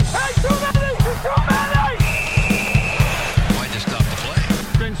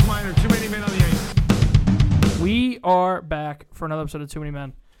are back for another episode of Too Many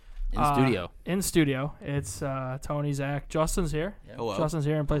Men. In studio. It's Tony, Zach. Justin's here. Yeah. Hello. Justin's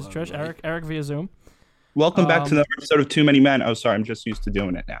here in place of Trish. Eric via Zoom. Welcome back to another episode of Too Many Men. Oh, sorry, I'm just used to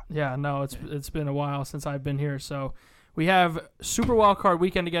doing it now. Yeah, no, it's been a while since I've been here. So we have Super Wild Card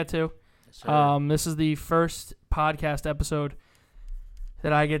Weekend to get to. Yes, this is the first podcast episode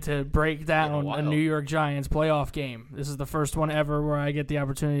that I get to break down a New York Giants playoff game. This is the first one ever where I get the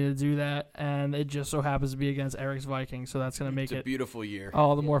opportunity to do that, and it just so happens to be against Eric's Vikings, so that's going to make it a beautiful year.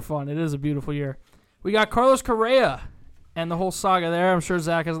 All the more fun. It is a beautiful year. We got Carlos Correa and the whole saga there. I'm sure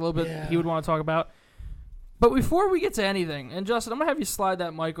Zach has a little bit he would want to talk about. But before we get to anything, and Justin, I'm going to have you slide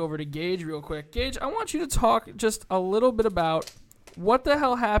that mic over to Gage real quick. Gage, I want you to talk just a little bit about what the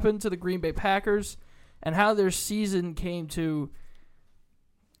hell happened to the Green Bay Packers and how their season came to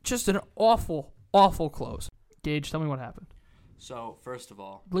just an awful, awful close. Gage, tell me what happened. So, first of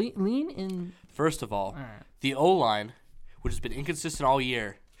all. Lean in. First of all, right. The O-line, which has been inconsistent all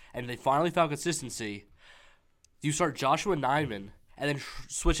year, and they finally found consistency. You start Joshua Nijman and then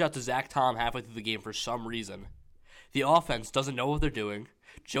switch out to Zach Tom halfway through the game for some reason. The offense doesn't know what they're doing.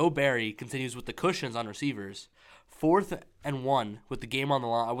 Joe Barry continues with the cushions on receivers. 4th and 1 with the game on the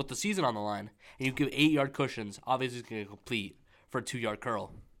line, with the season on the line, and you give 8-yard cushions. Obviously, it's going to complete for a 2-yard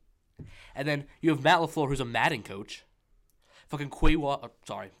curl. And then you have Matt LaFleur, who's a Madden coach. Fucking Quay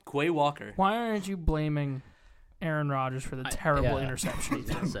Walker. Why aren't you blaming Aaron Rodgers for the terrible interception he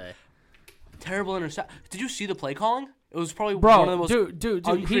threw? Terrible interception. Did you see the play calling? It was probably one of the most dude,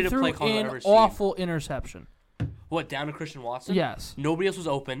 he threw an awful interception. What, down to Christian Watson? Yes. Nobody else was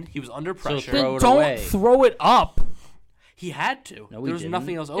open. He was under pressure. Then don't throw it up. He had to. No, there was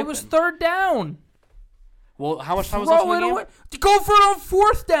nothing else open. It was 3rd down. Well, how much time was left in the game? Away. Go for it on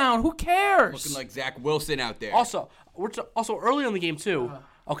 4th down. Who cares? Looking like Zach Wilson out there. Also early in the game too.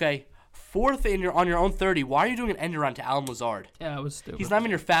 Okay, 4th on your own 30. Why are you doing an end around to Alan Lazard? Yeah, it was stupid. He's not even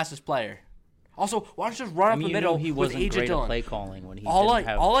your fastest player. Also, why don't you just run up the middle he with wasn't AJ great Dillon? At play calling when he all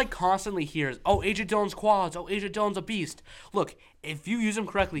I constantly hear is, "Oh, AJ Dillon's quads. Oh, AJ Dillon's a beast." Look, if you use him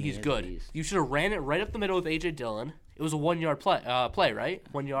correctly, he's good. You should have ran it right up the middle with AJ Dillon. It was a 1-yard play, right?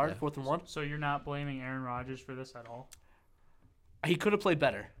 1 yard, 4th and 1. So you're not blaming Aaron Rodgers for this at all? He could have played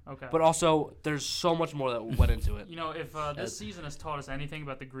better. Okay. But also, there's so much more that went into it. You know, if this season has taught us anything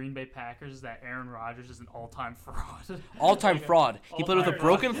about the Green Bay Packers, is that Aaron Rodgers is an all-time fraud. All-time fraud. He played with a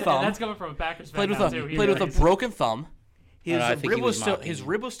broken thumb. And that's coming from a Packers fan Played with a broken thumb. His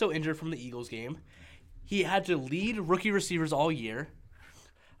rib was still injured from the Eagles game. He had to lead rookie receivers all year.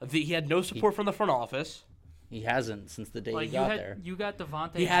 He had no support from the front office. He hasn't since the day he got there. You got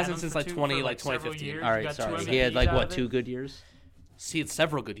Devontae. He hasn't since 2015. All right, sorry. He had 2 good years. He had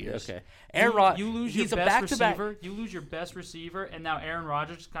several good years. Okay. Aaron Rodgers. You lose your best receiver. You lose your best receiver, and now Aaron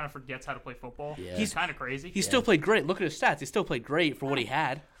Rodgers kind of forgets how to play football. Yeah. He's kind of crazy. He still played great. Look at his stats. He still played great for what he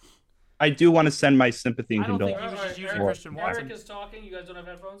had. I do want to send my sympathy and I don't condolences. think he was just using Christian Watson. Eric is talking. You guys don't have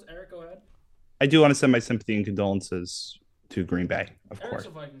headphones. Eric, go ahead. I do want to send my sympathy and condolences to Green Bay, of course. Eric's a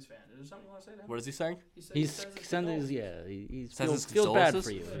Vikings fan. Is there something you want to say to him? What is he saying? He feels bad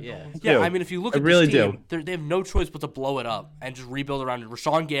for you. Yeah. I mean, if you look at this team, they have no choice but to blow it up and just rebuild around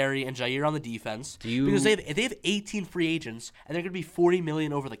Rashawn Gary and Jair on the defense. Because they have 18 free agents and they're going to be $40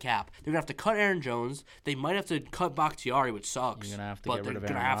 million over the cap. They're going to have to cut Aaron Jones. They might have to cut Bakhtiari, which sucks. You're going to have to but get rid of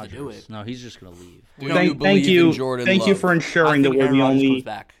Aaron Aaron Rodgers. To do it. No, he's just going to leave. Thank you for ensuring that we're the only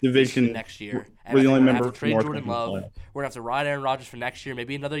division next year. We're the only member to trade Jordan Love. We're going to have to ride Aaron Rodgers for next year,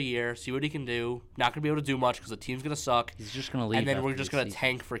 maybe another year, see what he can do. Not going to be able to do much because the team's going to suck. He's just going to leave. And then we're just going to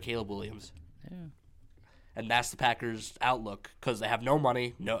tank for Caleb Williams. Yeah. And that's the Packers' outlook because they have no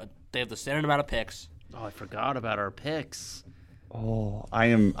money. They have the standard amount of picks. Oh, I forgot about our picks. Oh, I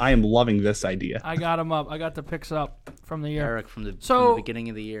am loving this idea. I got them up. I got the picks up from the year. Eric from the beginning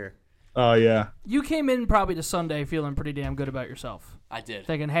of the year. Oh, yeah. You came in probably to Sunday feeling pretty damn good about yourself. I did.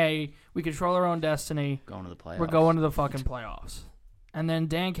 Thinking, hey, we control our own destiny. Going to the playoffs. We're going to the fucking playoffs. And then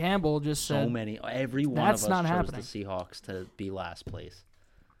Dan Campbell just said, every one of us chose happening. the Seahawks to be last place.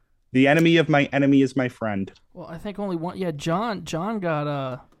 The enemy of my enemy is my friend. Well, I think only one. Yeah, John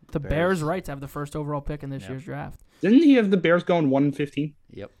got the Bears right to have the first overall pick in this year's draft. Didn't he have the Bears going 1-15?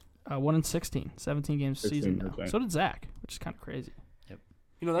 Yep. 1-16, 17 games season now. Okay. So did Zach, which is kind of crazy. Yep.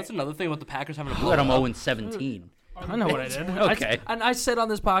 You know, that's another thing about the Packers having a blow. You got him 0-17. I know what I did. Okay. I said on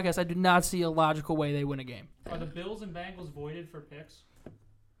this podcast, I do not see a logical way they win a game. Are the Bills and Bengals voided for picks?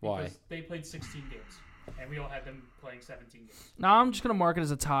 Why? Because they played 16 games, and we all had them playing 17 games. No, I'm just going to mark it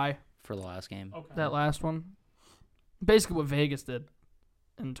as a tie. For the last game. Okay. That last one. Basically what Vegas did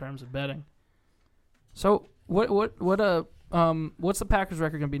in terms of betting. So, what's the Packers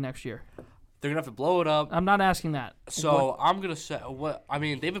record going to be next year? They're gonna have to blow it up. I'm not asking that. So I'm gonna say what I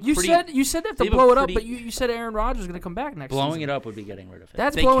mean. They have a you pretty. You said they have to blow it up, but you said Aaron Rodgers is gonna come back next. Blowing season. it up would be getting rid of it.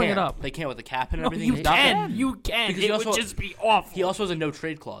 That's blowing it up. They can't with the cap and No, everything. you can. You can. Because it would just be awful. He also has a no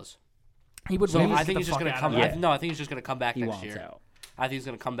trade clause. He would. So I think he's just gonna come. Yeah. No, I think he's just gonna come back He next wants year. out. I think he's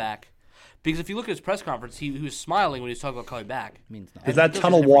gonna come back. Because if you look at his press conference, he was smiling when he was talking about coming back. Means nothing. Because that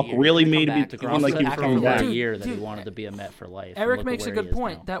tunnel walk really made me back. feel like he was coming back. A year that he wanted to be a Met for life. Eric makes a good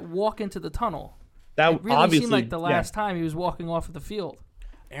point. That walk into the tunnel. That it really obviously seemed like the last time he was walking off of the field.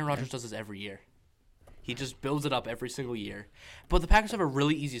 Aaron Rodgers does this every year. He just builds it up every single year. But the Packers have a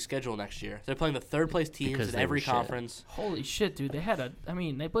really easy schedule next year. They're playing the third-place teams in every conference. Holy shit, dude. They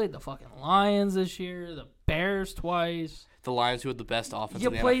played the fucking Lions this year, the Bears twice. The Lions, who had the best offense you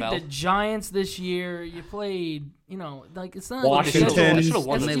in the NFL. You played the Giants this year. You played, it's not Washington. They should have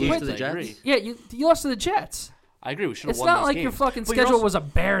won. And they lose to the Jets. Yeah, you lost to the Jets. I agree. We should have It's won not those like games. your fucking But schedule was a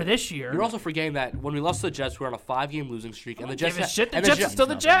bear this year. You're also forgetting that when we lost to the Jets, we were on a 5-game losing streak, and the Jets The Jets are still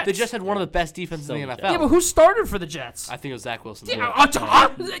the Jets. The Jets had one of the best defenses in the NFL. Yeah, but who started for the Jets? I think it was Zach Wilson.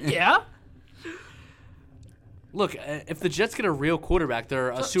 Yeah. Look, if the Jets get a real quarterback,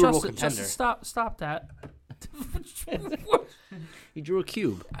 they're a Super Bowl contender. Justin, stop that. He drew a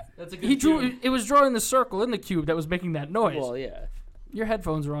cube. That's a good cube. It was drawing the circle in the cube that was making that noise. Well, yeah. Your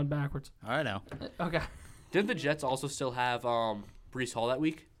headphones are on backwards. I know. Okay. Didn't the Jets also still have Breece Hall that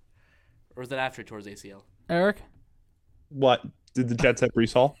week? Or was that after he tore his ACL? Eric? What? Did the Jets have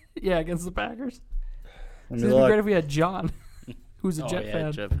Breece Hall? Yeah, against the Packers. Let It'd be great if we had John, who's a Jet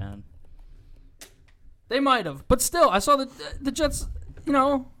fan. Jet fan. They might have. But still, I saw the Jets,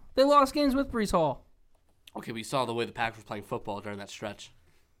 they lost games with Breece Hall. Okay, we saw the way the Packers were playing football during that stretch.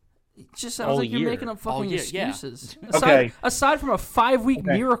 It just sounds like you're making up fucking excuses. Yeah. Aside from a 5-week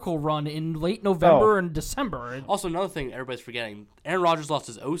miracle run in late November and December. Also, another thing everybody's forgetting, Aaron Rodgers lost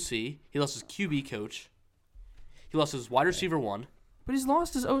his OC. He lost his QB coach. He lost his wide receiver 1. But he's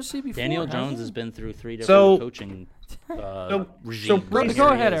lost his OC before. Daniel Jones has been through 3 different coaching regimes. Go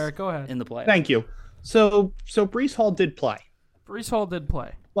ahead, Eric. Go ahead. In the playoffs. Thank you. So Breece Hall did play. Breece Hall did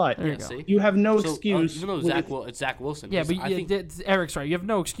play. But you have no excuse. Even though it's Zach Wilson. Yeah, but Eric's right. You have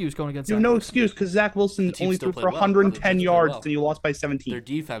no excuse going against You have no excuse because Zach Wilson only threw for 110 yards and you lost by 17. Their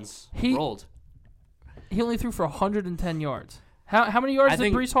defense rolled. He only threw for 110 yards. How many yards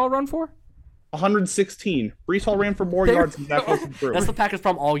did Breece Hall run for? 116. Breece Hall ran for more yards than Zach Wilson threw. That's the Packers'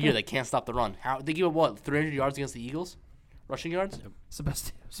 problem all year. They can't stop the run. They give up 300 yards against the Eagles? Rushing yards? It's the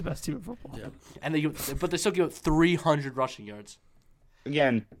best team in football. Yeah. And they still give up 300 rushing yards.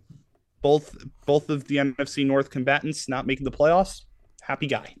 Again, both of the NFC North combatants not making the playoffs. Happy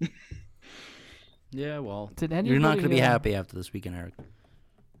guy. Yeah, well, you're not going to be happy after this weekend, Eric.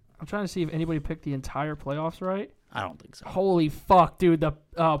 I'm trying to see if anybody picked the entire playoffs right. I don't think so. Holy fuck, dude. The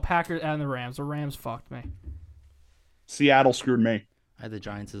Packers and the Rams. The Rams fucked me. Seattle screwed me. I had the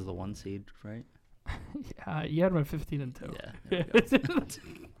Giants as the 1 seed, right? Yeah, you had them at 15-2. Yeah.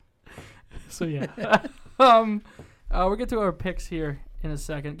 So yeah. We'll get to our picks here in a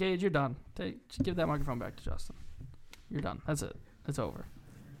second. Gage, you're done. Just give that microphone back to Justin. You're done. That's it. It's over.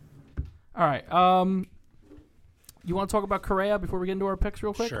 All right. You want to talk about Correa before we get into our picks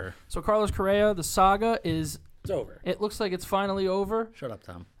real quick? Sure. So Carlos Correa, the saga is... It's over. It looks like it's finally over. Shut up,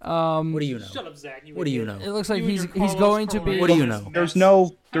 Tom. What do you know? Shut up, Zach. What do you know? It looks like he's going to be... What do you know? There's no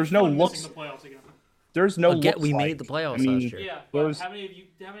looks... There's no looks we made the playoffs last year. Yeah, but how many of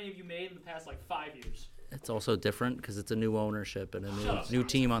you made in the past 5 years? It's also different because it's a new ownership and a new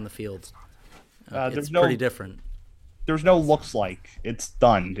team on the field. There's pretty different. There's no looks like. It's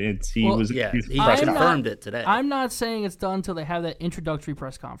done. He confirmed it today. I'm not saying it's done until they have that introductory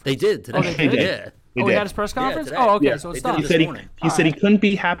press conference. They did today. Oh, they did? Yeah. He had his press conference? Yeah, okay, yeah. so it's done. done. He said he couldn't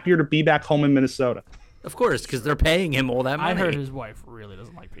be happier to be back home in Minnesota. Of course, because they're paying him all that money. I heard his wife really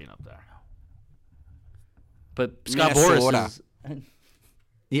doesn't like being up there. But Scott Boras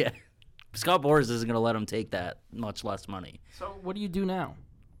Scott Boras isn't going to let him take that much less money. So what do you do now?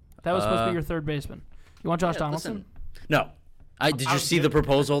 That was supposed to be your third baseman. You want Josh Donaldson? Listen. No. Did you see the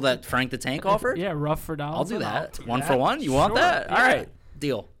proposal that Frank the Tank offered? Yeah, Rough for Donaldson. I'll do that. 1 for 1? You want that? Yeah. All right.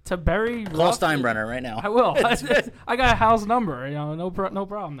 Deal. To bury Call Ruff, Steinbrenner right now. I will. I got Hal's number. No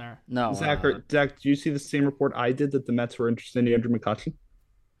problem there. No. Zach, do you see the same report I did that the Mets were interested in Andrew McCutchen?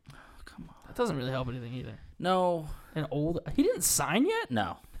 Come on. That doesn't really help anything either. No. He didn't sign yet?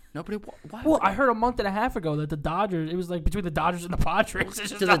 No. Nobody. Why? Well, I heard a month and a half ago that the Dodgers. It was like between the Dodgers and the Padres.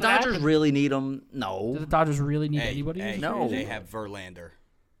 Do the Dodgers really need him? No. Do the Dodgers really need anybody? No. They have Verlander.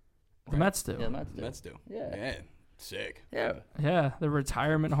 The Mets do. Yeah, the Mets do. Yeah. Sick. Yeah. Yeah, the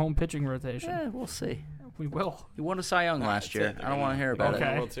retirement home pitching rotation. Yeah, we'll see. We will. He won a Cy Young last year. I don't want to hear about it.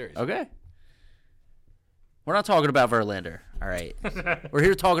 World Series. Okay. We're not talking about Verlander, all right? We're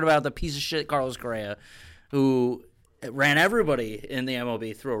here talking about the piece of shit Carlos Correa, who ran everybody in the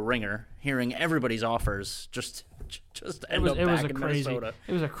MLB through a ringer, hearing everybody's offers just end up back in Minnesota.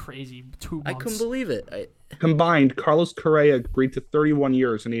 It was a crazy 2 months. I couldn't believe it. Combined, Carlos Correa agreed to 31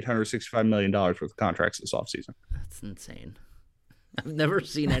 years and $865 million worth of contracts this offseason. That's insane. I've never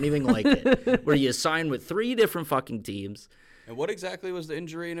seen anything like it, where you sign with 3 different fucking teams. And what exactly was the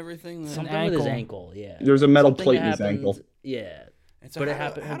injury and everything? Something with his ankle, yeah. There's a metal Something plate in happened, his ankle. Yeah. And so But it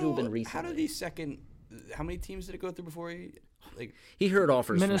happened had to have been recently. How did he second? How many teams did it go through before he like? He heard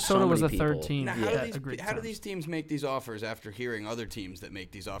offers Minnesota from so was many the third people. team. Now, Agreed how do terms. these teams make these offers after hearing other teams that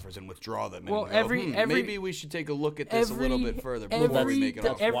make these offers and withdraw them? And Well, go, every- maybe we should take a look at this a little bit further before we make an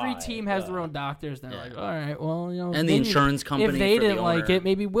offer. Every why, team has their own doctors. They're like, all right, well, And the maybe insurance company If they for the didn't like owner. it,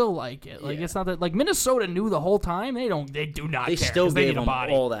 maybe we'll like it. Like it's not that like Minnesota knew the whole time. They do not They care. still 'cause they gave need a him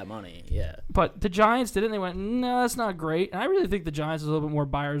body. all that money, yeah. But the Giants didn't. They went, no, that's not great. And I really think the Giants was a little bit more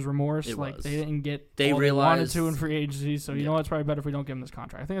buyer's remorse. It like was. they didn't get They all realized- they wanted to in free agency. So you know what? It's probably better if we don't give them this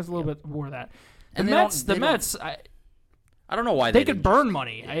contract. I think it's a little bit more of that. The And they Mets, don't- they Mets, I don't know why they they could didn't burn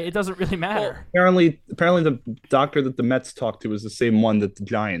money. It doesn't really matter. Apparently, the doctor that the Mets talked to was the same one that the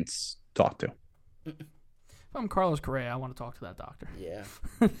Giants talked to. If I'm Carlos Correa, I want to talk to that doctor. Yeah.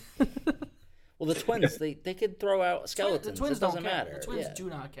 Well, the Twins, they could throw out skeletons. The Twins It doesn't don't care. matter. The Twins yeah. do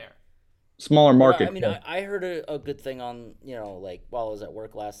not care. Smaller market. I mean, I heard a good thing on, like, while I was at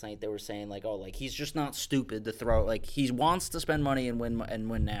work last night, they were saying, like, oh, like, he's just not stupid to throw, like, he wants to spend money and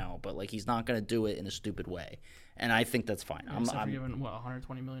win now, but, like, he's not going to do it in a stupid way. And I think that's fine. Except for giving,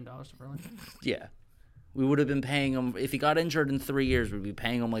 $120 million to Verlander? Yeah. We would have been paying him, if he got injured in 3 years, we'd be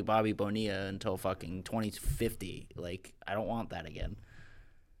paying him like Bobby Bonilla until fucking 2050. Like, I don't want that again.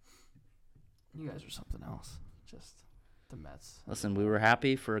 You guys are something else. Just the Mets. Listen, we were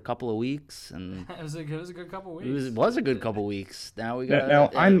happy for a couple of weeks, and It was a good couple weeks. it was a good couple weeks. Now we got. Now,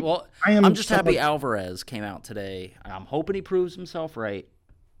 I'm just happy Alvarez came out today. I'm hoping he proves himself right.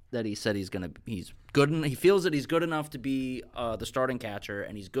 That he said he's good. He feels that he's good enough to be the starting catcher,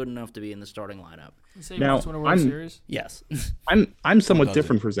 and he's good enough to be in the starting lineup. You say he wants to win a World Series? Yes. I'm somewhat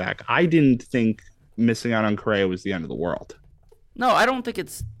different for Zach. I didn't think missing out on Correa was the end of the world. No, I don't think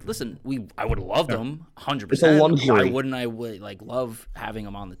it's. Listen, I would have loved him 100%. It's a luxury. Why wouldn't I love having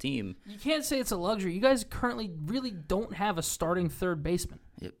him on the team? You can't say it's a luxury. You guys currently really don't have a starting third baseman.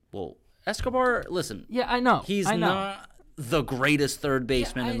 Well, Escobar, listen. Yeah, I know. He's not the greatest third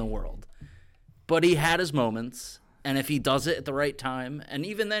baseman in the world, but he had his moments, and if he does it at the right time, and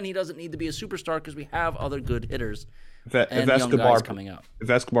even then, he doesn't need to be a superstar because we have other good hitters and young guys coming up. If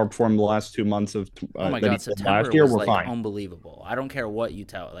Escobar performed the last 2 months of Oh my that he God, did September last year, was we're like fine. unbelievable. I don't care what you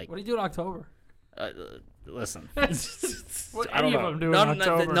tell. Like, What do you do in October? listen, What I don't any of know. them do in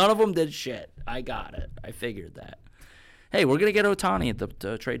October? None of them did shit. I got it. I figured that. Hey, we're gonna get Ohtani at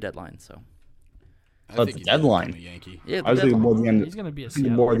the trade deadline, so But the deadline. Yankee. yeah. I was thinking more deadline. the end. He's gonna be a thinking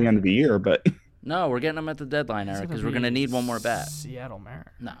Seattle. more at the end of the year, but No, we're getting him at the deadline, Eric, because we're gonna need one more bat. Seattle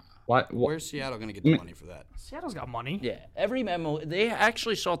Mariners. Nah. what? Where's Seattle going to get the money for that? Seattle's got money. Yeah, every MLB. They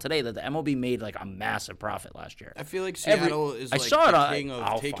actually saw today that the MLB made like a massive profit last year. I feel like Seattle is I like saw it the on- king of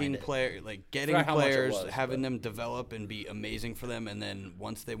I'll taking find it. players, like getting forgot how much it players, was, having them develop and be amazing for them, and then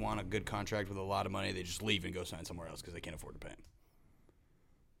once they want a good contract with a lot of money, they just leave and go sign somewhere else because they can't afford to pay them.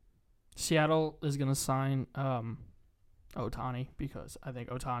 Seattle is gonna sign Ohtani because I think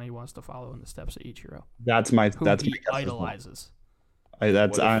Ohtani wants to follow in the steps of Ichiro, That's my. who That's he my guess as well. idolizes.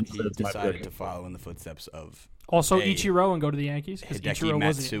 That's What if honestly he that's my decided prediction. to follow in the footsteps of Also, Hey, Ichiro and go to the Yankees because Hideki Ichiro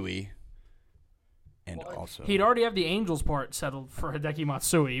was Matsui, and also he'd already have the Angels part settled for Hideki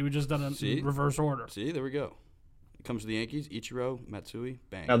Matsui. He would just done it in reverse order. See, there we go. It comes to the Yankees, Ichiro, Matsui,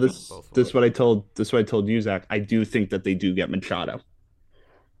 bang. Now this Both this away. what I told you, Zach. I do think that they do get Machado.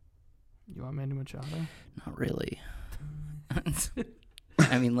 You want Manny Machado? Not really.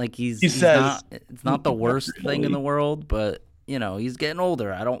 I mean, like He says- it's not the worst thing in the world, but he's getting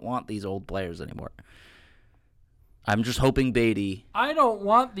older. I don't want these old players anymore. I'm just hoping Beatty. I don't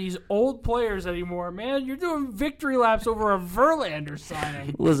want these old players anymore, man. You're doing victory laps over a Verlander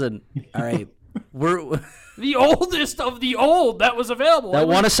signing. Listen, all right, we're The oldest of the old that was available. that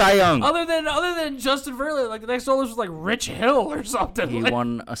won a Cy Young. Other than Justin Verlander, like the next oldest was like Rich Hill or something. He Like,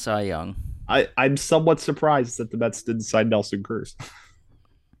 won a Cy Young. I'm somewhat surprised that the Mets didn't sign Nelson Cruz.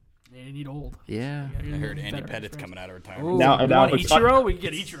 they need old. Yeah, I heard Andy Veteran Pettit's experience. coming out of Ooh, retirement. Now- you now want if it's- Ichiro? We can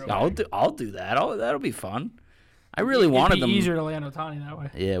get Ichiro. I'll do that. That'll be fun. I really It'd wanted be them. easier to land Ohtani that way.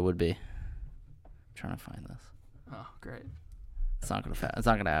 Yeah, it would be. I'm trying to find this. Oh, great. It's not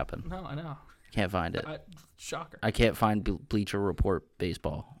gonna happen. No, I know. Can't find it. Shocker. I can't find Bleacher Report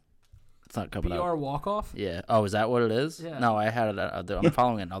baseball. It's not coming up. BR walk-off? Yeah. Oh, is that what it is? Yeah. No, I had it. I'm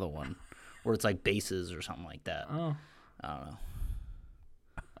following another one where it's like bases or something like that. Oh. I don't know.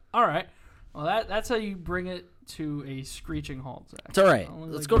 All right. Well, that's how you bring it to a screeching halt, Zach. It's all right. Only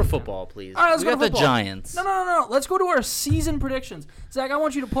Let's like go to you can. football, please. All right, let's we go got to the football. Giants. No. Let's go to our season predictions. Zach, I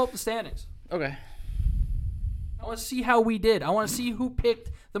want you to pull up the standings. Okay. I want to see how we did. I want to see who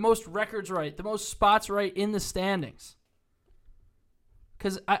picked the most records right, the most spots right in the standings.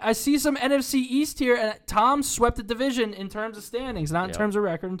 Because I see some NFC East here, and Tom swept the division in terms of standings, not in Yep. terms of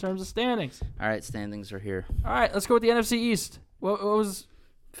record, in terms of standings. All right, standings are here. All right, let's go with the NFC East. What was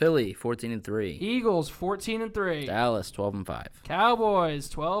Philly 14-3. Eagles 14-3, Dallas 12-5. Cowboys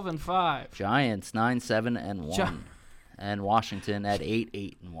 12-5, Giants 9-7-1. Gi- And Washington at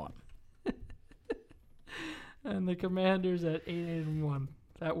 8-8-1. and the Commanders at 8-1.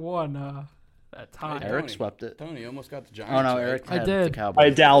 That one, that tie. Hey, Eric Tony. swept it. Tony almost got the Giants. Oh no, right. Eric I had did. the Cowboys. I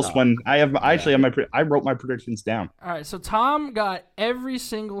had Dallas top. when I actually have I wrote my predictions down. All right, so Tom got every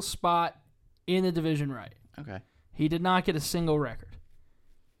single spot in the division right. Okay. He did not get a single record.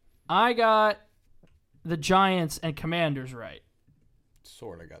 I got the Giants and Commanders right.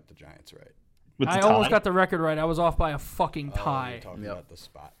 Sort of got the Giants right. With the I tie. almost got the record right. I was off by a fucking Oh, you're tie. talking about the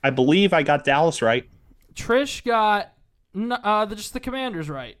spot. I believe I got Dallas right. Trish got just the Commanders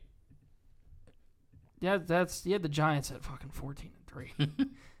right. Yeah, he had the Giants at fucking 14-3.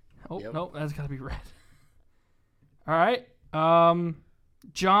 Oh, Yep. nope, that's got to be red. All right.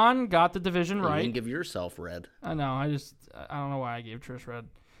 John got the division You right. didn't give yourself red. I know. I don't know why I gave Trish red.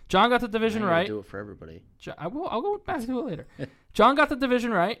 John got the division Now you gotta right. Do it for everybody. I'll go back to it later. John got the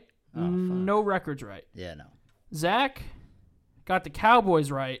division right. Oh, fuck. No records right. Yeah, no. Zach got the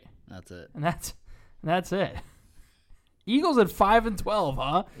Cowboys right, That's it. and that's it. Eagles at 5-12,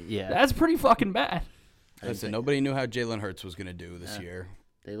 huh? Yeah. That's pretty fucking bad. Listen, nobody knew how Jalen Hurts was going to do this year.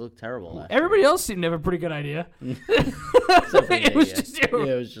 They look terrible. last Everybody else seemed to have a pretty good idea. year. Except for It me, was yeah. just you.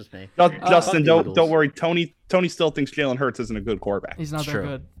 Yeah, it was just me. Justin, Eagles. don't worry. Tony still thinks Jalen Hurts isn't a good quarterback. He's not that True.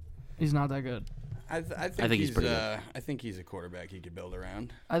 good. He's not that good. I think he's pretty good. I think he's a quarterback he could build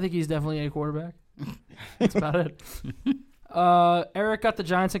around. I think he's definitely a quarterback. That's about it. Eric got the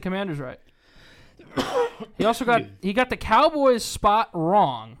Giants and Commanders right. He also got the Cowboys spot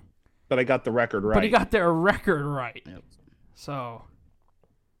wrong, But I got the record right. but he got their record right. Yep. So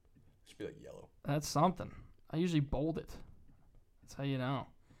Should be like yellow. that's something. I usually bold it. That's how you know.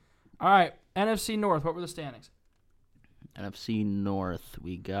 All right, NFC North. What were the standings? NFC North,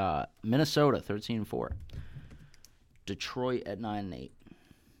 we got Minnesota 13-4. Detroit at 9-8.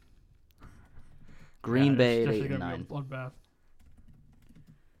 Green Bay at 8-9. Bloodbath.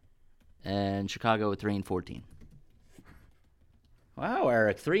 And Chicago at 3-14. Wow,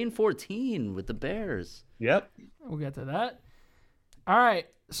 Eric, 3-14 with the Bears. Yep. We'll get to that. All right,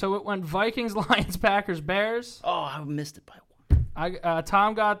 so it went Vikings, Lions, Packers, Bears. Oh, I missed it by one.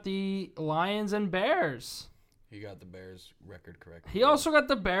 Tom got the Lions and Bears. He got the Bears record correct. He also got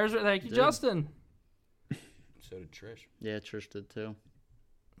the Bears. Thank you, Did. Justin. So did Trish. Yeah, Trish did too.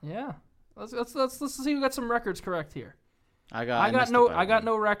 Yeah. Let's see who got some records correct here. I I got got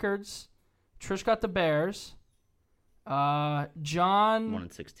no records. Trish got the Bears. John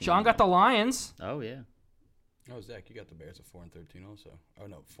 1-16. John got the Lions. Oh yeah. Oh, Zach, you got the Bears at 4-13 also. Oh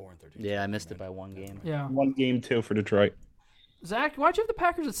no, 4-13. Yeah, I missed it by one game. Yeah. One game too for Detroit. Zach, why'd you have the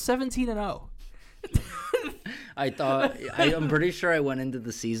Packers at 17-0? I'm pretty sure I went into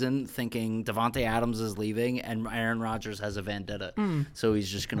the season thinking Devontae Adams is leaving and Aaron Rodgers has a vendetta, so he's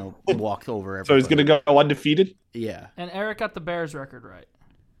just gonna walk over everybody. So he's gonna go undefeated. Yeah. And Eric got the Bears record right.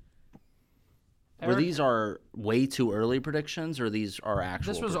 Were these are way too early predictions, or these are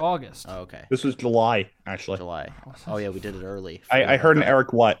actual? This was August. Oh, okay. This was July, actually. July. Oh yeah, we did it early. I heard an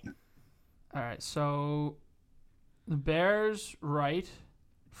Eric what? All right, so the Bears right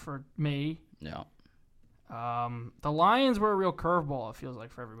for me. No. The Lions were a real curveball, it feels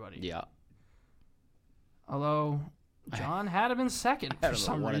like, for everybody. Yeah. Although John had him in second I for don't know,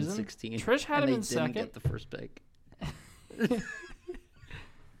 some 1 reason. and 16. Trish had and him in they didn't second. get the first pick.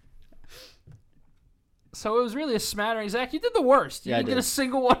 So it was really a smattering. Zach, you did the worst. You Yeah, I didn't get did. a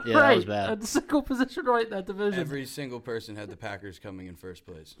single one Yeah, that right. was bad. A single position right in that division. Every single person had the Packers coming in first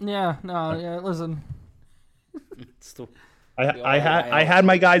place. Yeah, no, yeah, listen. Still, I had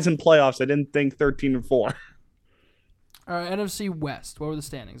my guys in playoffs. I didn't think 13-4. All right, NFC West. What were the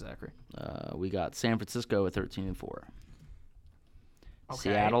standings, Zachary? we got San Francisco at 13-4. Okay.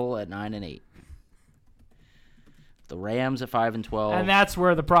 Seattle at 9-8. The Rams at 5-12. And that's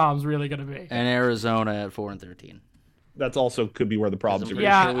where the problem's really going to be. And Arizona at 4-13. That's also could be where the problems are. Pretty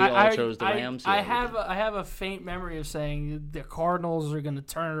Yeah, sure we all chose the Rams. I Yeah, we have did. I have a faint memory of saying the Cardinals are going to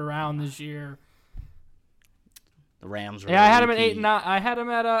turn it around this year. The Rams. Were Yeah, I had him at repeat. 8-9. I had him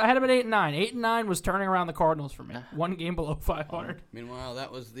at 8-9. 8-9 was turning around the Cardinals for me. One game below 500. Meanwhile,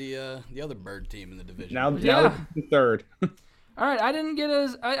 that was the other bird team in the division. Now Yeah. it's third. All right, I didn't get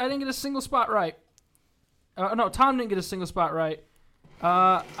a single spot right. No, Tom didn't get a single spot right.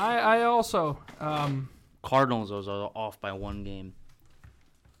 I also Cardinals was off by one game.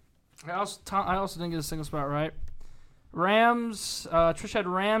 I also didn't get a single spot right. Rams. Trish had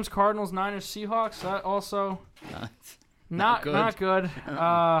Rams, Cardinals, Niners, Seahawks. That also not good.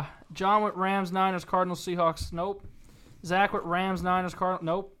 John with Rams, Niners, Cardinals, Seahawks. Nope. Zach with Rams, Niners, Cardinals.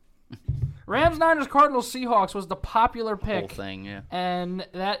 Nope. Rams, Niners, Cardinals, Seahawks was the popular Whole pick, thing, yeah. and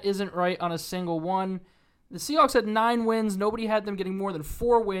that isn't right on a single one. The Seahawks had 9 wins. Nobody had them getting more than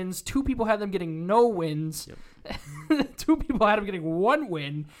 4 wins. 2 people had them getting no wins. Yep. 2 people had them getting 1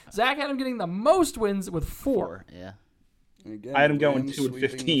 win. Zach had them getting the most wins with 4. Yeah. Again, I had him going Rams 2 and sweeping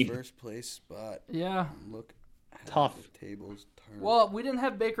 15. The first place spot. Yeah. Look, how Tough. the tables turn. Well, we didn't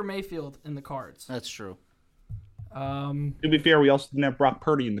have Baker Mayfield in the cards. That's true. To be fair, we also didn't have Brock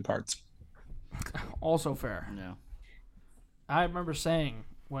Purdy in the cards. Also fair. No. I remember saying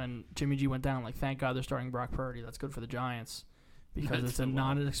when Jimmy G went down, like, thank God they're starting Brock Purdy. That's good for the Giants because it's a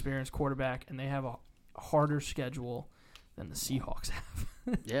non-experienced quarterback, and they have a harder schedule than the Seahawks have.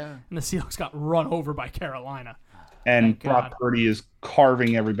 Yeah. And the Seahawks got run over by Carolina. And Thank Brock God. Purdy is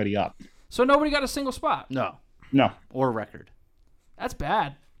carving everybody up. So nobody got a single spot. No. No. Or record. That's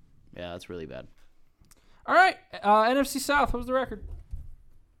bad. Yeah, that's really bad. All right, NFC South. What was the record?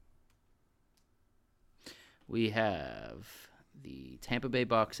 We have the Tampa Bay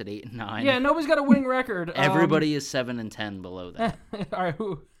Bucks at 8-9. Yeah, nobody's got a winning record. Everybody is 7-10 below that. All right,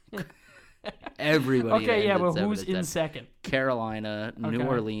 who? Everybody. Okay, yeah, ended but who's 7-10. in second? Carolina, New Okay.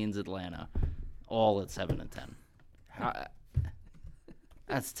 Orleans, Atlanta, all at 7-10.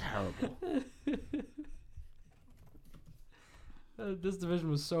 That's terrible. This division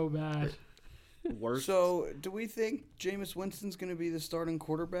was so bad. Worst. So, do we think Jameis Winston's going to be the starting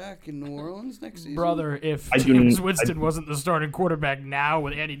quarterback in New Orleans next season? Brother, if I do- James Winston wasn't the starting quarterback now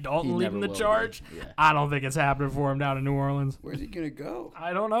with Andy Dalton He leading never the will charge, be. Yeah. I don't think it's happening for him down in New Orleans. Where's he going to go?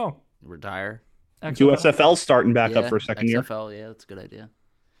 I don't know. Retire. USFL starting back up Yeah, for a second year. XFL, yeah, that's a good idea.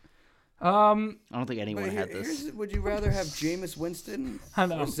 I I don't think anyone But had this. would you rather have Jameis Winston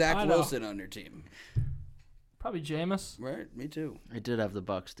know. or Zach I know. Wilson on your team? Probably Jameis. Right, me too. I did have the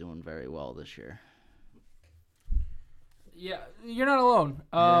Bucks doing very well this year. Yeah, you're not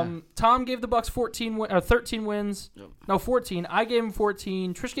alone. Tom gave the Bucks 13 wins. Yep. No, 14. I gave him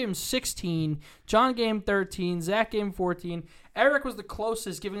 14. Trish gave him 16. John gave him 13. Zach gave him 14. Eric was the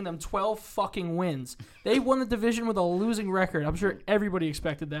closest, giving them 12 fucking wins. They won the division with a losing record. I'm sure everybody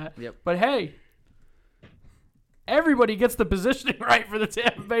expected that. Yep. But hey, everybody gets the positioning right for the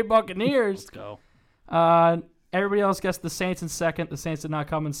Tampa Bay Buccaneers. Let's go. Everybody else guessed the Saints in second. The Saints did not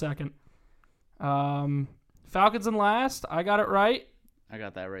come in second. Falcons in last. I got it right. I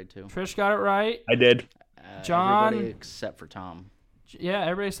got that right too. Trish got it right. I did. John- Everybody except for Tom. Yeah,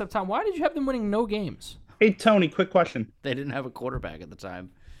 everybody except Tom. Why did you have them winning no games? Hey, Tony, quick question. They didn't have a quarterback at the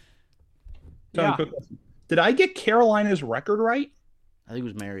time. Tony, Yeah. quick question. Did I get Carolina's record right? I think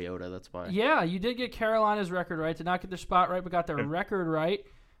it was Mariota. That's why. Yeah, you did get Carolina's record right. Did not get their spot right, but got their record right.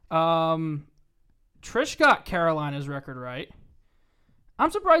 Trish got Carolina's record right. I'm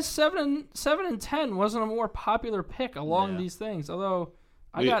surprised 7 and 10 wasn't a more popular pick along Yeah. these things. Although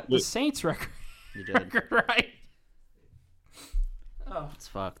I We- got the we- Saints record You did. right. It's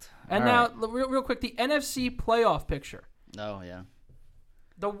fucked. And All now, right. real quick, the NFC playoff picture. Oh yeah.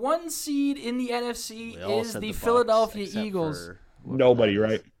 The 1 seed in the NFC We all is said the Bucks, Philadelphia except Eagles. for- Nobody,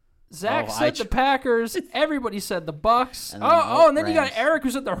 right? Zach Oh, said the Packers. Everybody said the Bucks. And And then then you got Rams. Eric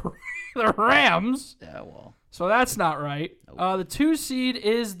who said the the Rams. Yeah, well. So that's not right. Nope. The 2 seed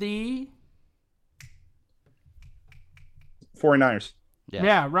is the 49ers.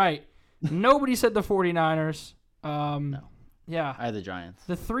 Yeah. right. Nobody said the 49ers. No. Yeah. I had the Giants.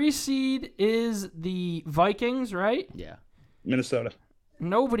 The 3 seed is the Vikings, right? Yeah. Minnesota.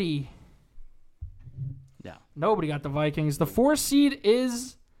 Nobody Yeah. got the Vikings. The 4 seed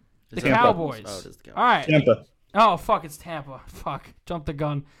is the Tampa. Cowboys. Oh, it is the Cowboys. All right. Tampa. Oh, fuck, it's Tampa. Fuck. Jumped the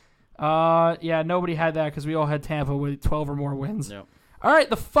gun. Yeah, nobody had that because we all had Tampa with 12 or more wins. Yep. All right,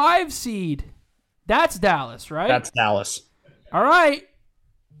 the 5 seed. That's Dallas, right? That's Dallas. All right.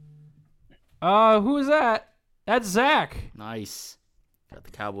 Who is that? That's Zach. Nice. Got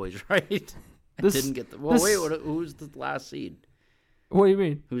the Cowboys right. I This- didn't get the. Well, this- wait. Who's the last seed? What do you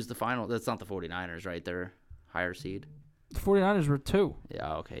mean? Who's the final? That's not the 49ers, right? They're higher seed. The 49ers were 2.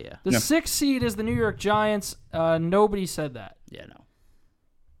 Yeah. Okay. Yeah. The No. 6th seed is the New York Giants. Nobody said that. Yeah. No.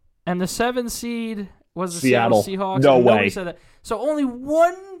 And the 7th seed was the Seattle. Seattle Seahawks. No and nobody way. said that. So only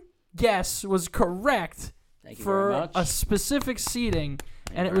one guess was correct Thank you very for much. a specific seeding,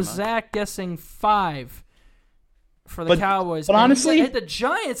 and it very was much. Zach guessing 5 for the But- Cowboys. but And honestly- he had the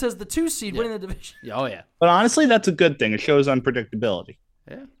Giants as the 2 seed winning the division. Yeah, oh yeah. But honestly, that's a good thing. It shows unpredictability.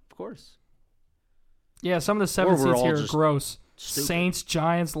 Yeah. Of course. Yeah, some of the 7 Or we're seeds all here are just gross. stupid. Saints,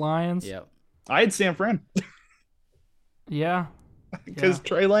 Giants, Lions. Yeah. I had San Fran Yeah. because Yeah.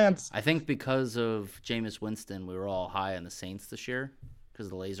 Trey Lance. I think because of Jameis Winston, we were all high on the Saints this year because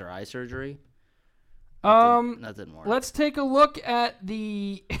of the laser eye surgery. That didn't work. Let's take a look at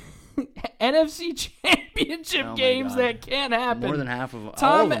the NFC Championship Oh my games God. that can't happen. More than half of all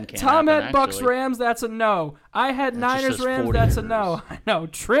Tom, of them can't Tom happen, had Bucks actually. Rams. That's a no. I had That just Niners says Rams. 40 That's a years. no. I know.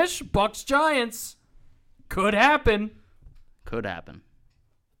 Trish Bucks Giants could happen. Could happen.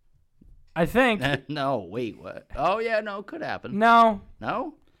 I think. No, wait, what? Oh yeah, no, could happen. No.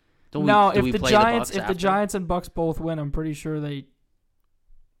 No? Do No. do If we the play Giants, Bucks if the after? Giants and Bucks both win, I'm pretty sure they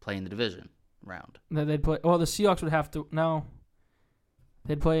play in the division round. that they'd play. Well, the Seahawks would have to. No.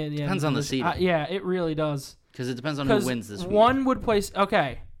 They'd play. Yeah, Depends on the seeding. yeah, it really does. Because it depends on who Because wins this week. one would place.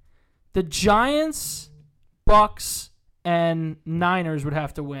 Okay, the Giants, Bucks, and Niners would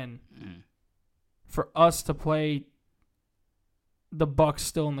have to win for us to play the Bucks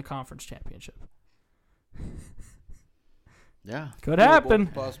still in the conference championship. Yeah, Could happen.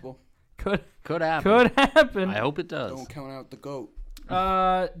 Possible. Could could happen. could happen. I hope it does. Don't count out the goat.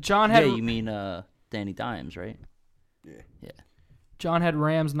 John Yeah, had you mean Danny Dimes, right? Yeah. John had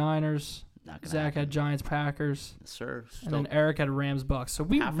Rams, Niners. Not gonna Zach happen. had Giants, Packers, Yes, sir. and then Eric had Rams, Bucks. So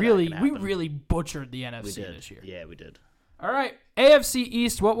we Half of that really can we happen. really butchered the we NFC did this year. Yeah, we did. All right, AFC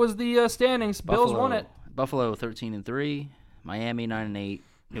East. What was the standings? Bills won it. Buffalo 13-3, Miami 9-8,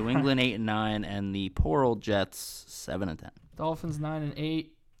 New England 8-9, and the poor old Jets 7-10. Dolphins 9-8.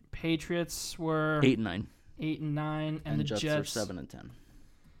 Patriots were 8-9, 8-9, and the Jets Jets. are 7-10.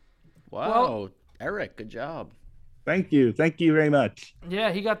 Wow, Well- Eric, good job. Thank you very much.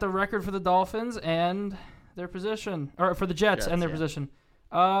 Yeah, he got the record for the Dolphins and their position, or for the Jets and their yeah. position.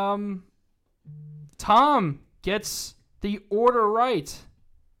 Tom gets the order right.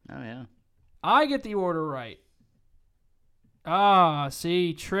 Oh yeah, I get the order right. Ah,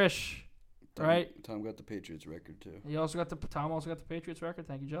 see, Trish, right? Tom got the Patriots record too. Tom also got the Patriots record.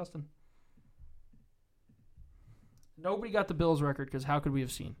 Thank you, Justin. Nobody got the Bills record because how could we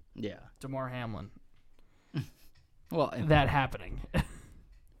have seen yeah. DeMar Hamlin Well, that happening?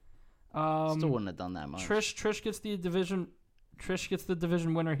 still wouldn't have done that much. Trish gets the division. Trish gets the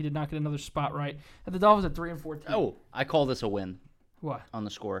division winner. He did not get another spot right. And the Dolphins at 3-14. Oh, I call this a win What? on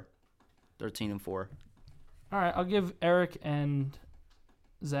the score. 13-4. All right, I'll give Eric and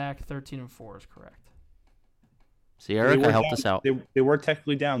Zach 13-4 is correct. See, Eric, They were I helped down- us out. They were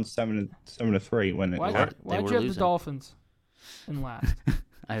technically down 7-3 when it Why'd was you have were the losing. Dolphins in last?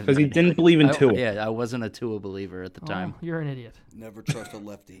 because he didn't believe in Tua. Yeah, I wasn't a Tua believer at the time. Oh, you're an idiot. Never trust a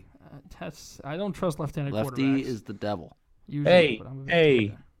lefty. I don't trust left-handed Lefty quarterbacks. is the devil. Usually, Hey, but I'm a big hey.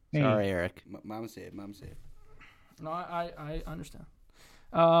 fan. Hey. Sorry, Eric. Mama said. Mama said. No, I understand.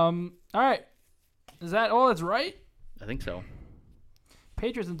 All right. Is that all that's right? I think so.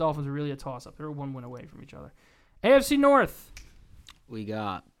 Patriots and Dolphins are really a toss-up. They're one win away from each other. AFC North. We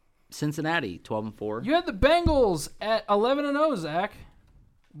got Cincinnati 12-4. You had the Bengals at 11-0, Zach.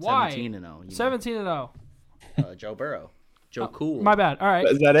 Why? 17-0. 17-0. Joe Burrow. Joe Cool. My bad. All right.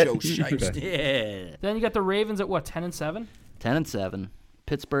 Is that it? Joe Shiesty. Yeah. Then you got the Ravens at what? 10-7. 10-7.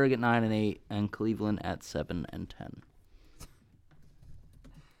 Pittsburgh at 9-8, and Cleveland at 7-10.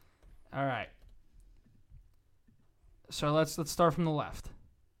 All right. So let's start from the left.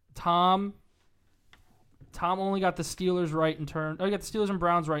 Tom only got the Steelers right in turn. Oh, you got the Steelers and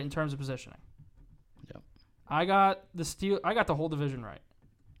Browns right in terms of positioning. Yep. I got the whole division right.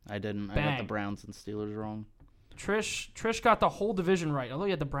 I didn't. I got Bang. the Browns and Steelers wrong. Trish got the whole division right. Although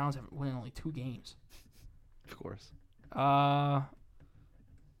you had the Browns winning only 2 games. Of course.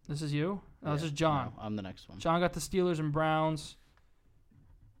 This is you. No, this Yeah, is John. no, I'm the next one. John got the Steelers and Browns.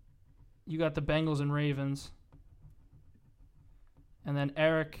 You got the Bengals and Ravens. And then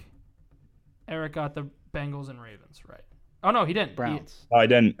Eric got the Bengals and Ravens, right? Oh no, he didn't. Browns. No, I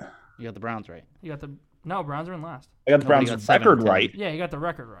didn't. You got the Browns right. He got the Browns are in last. I got the Nobody Browns got record 7-10. right. Yeah, he got the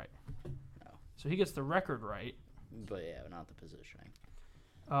record right. So he gets the record right. But yeah, not the positioning.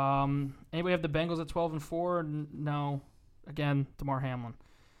 Anybody have the Bengals at 12-4? No. Again, DeMar Hamlin.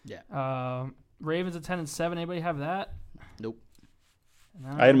 Yeah. Ravens at 10-7. Anybody have that? Nope. No.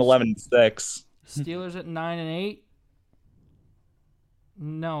 I had him 11-6. Steelers at 9-8.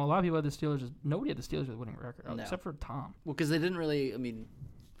 No, a lot of people had the Steelers. Nobody had the Steelers with a winning record, No. except for Tom. Well, because they didn't really. I mean,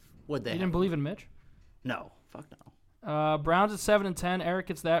 what they? You didn't believe in Mitch? No, fuck no. Browns at 7-10. Eric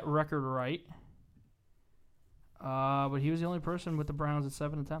gets that record right. But he was the only person with the Browns at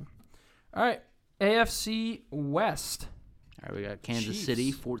 7-10. All right, AFC West. All right, we got Kansas Chiefs.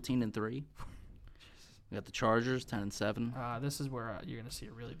 City 14-3. We got the Chargers 10-7. This is where you're gonna see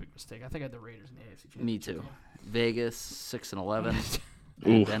a really big mistake. I think I had the Raiders in the AFC Championship. Me too. Vegas 6-11. Oof.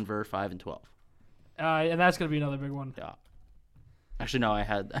 and Denver 5-12. And that's gonna be another big one. Yeah. Actually, no, I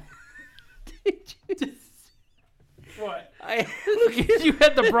had. What? Look at You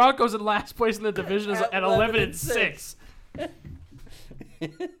had the Broncos in last place in the division at 11-6. All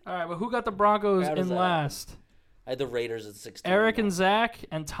right, but who got the Broncos How does in that last? I had the Raiders at 16. Eric and Zach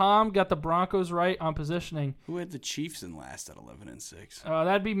and Tom got the Broncos right on positioning. Who had the Chiefs in last at 11-6?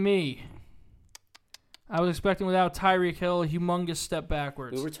 That'd be me. I was expecting without Tyreek Hill a humongous step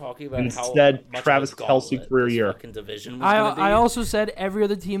backwards. We were talking about Instead, how much Travis of a Kelce gauntlet career this year. fucking division was gonna be. I also said every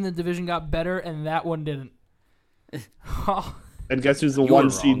other team in the division got better, and that one didn't. And guess who's the You one were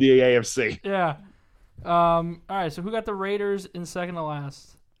seed in the AFC? Yeah. All right, so who got the Raiders in second to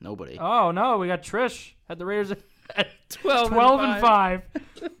last? Nobody. Oh, no, we got Trish. Had the Raiders at 12 and 5.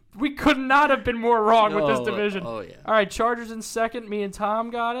 We could not have been more wrong with this Oh, division. oh, yeah. All right, Chargers in second. Me and Tom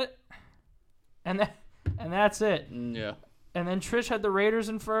got it. And that's it. Yeah. And then Trish had the Raiders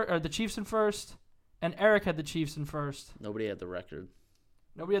in first, or the Chiefs in first, and Eric had the Chiefs in first. Nobody had the record.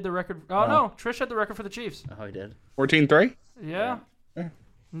 Nobody had the record. Oh, no, Trish had the record for the Chiefs. Oh, he did. 14-3? Yeah.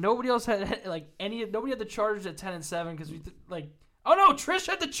 Nobody else had nobody had the Chargers at 10-7 because oh no, Trish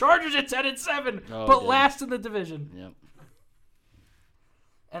had the Chargers at 10-7, Oh, but yeah. last in the division. Yep.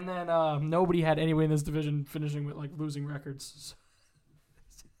 And then nobody had anybody in this division finishing with losing records.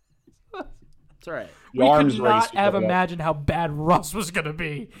 It's all right. We arms could race not was have going up. imagined how bad Russ was gonna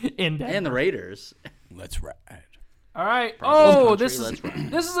be in Denver. And the Raiders. Let's ride. All right. Broncos Oh, country, this is let's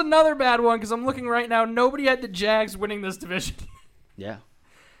ride. this is another bad one because I'm looking right now. Nobody had the Jags winning this division. Yeah.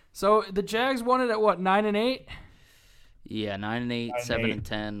 So the Jags won it at what, 9-8? Yeah, 9-8,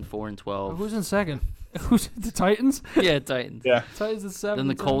 7-10, 4-12. Who's in second? Who's the Titans? Yeah, Titans. Yeah. Titans at 7. Then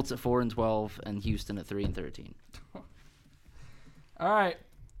the Colts at 4-12 and Houston at 3-13. All right.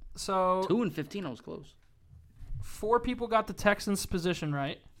 So 2-15, I was close. 4 people got the Texans position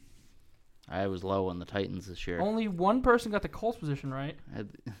right. I was low on the Titans this year. Only 1 person got the Colts position right. I had-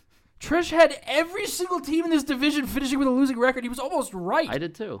 Trish had every single team in this division finishing with a losing record. He was almost right. I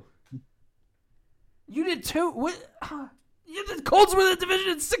did too. You did too. What? You had the Colts win the division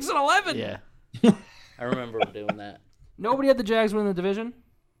at 6-11. Yeah. I remember doing that. Nobody had the Jags win the division.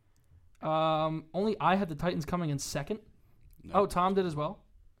 Only I had the Titans coming in second. No. Oh, Tom did as well.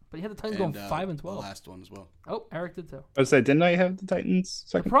 But he had the Titans going 5-12. The last one as well. Oh, Eric did too. I said, didn't I have the Titans The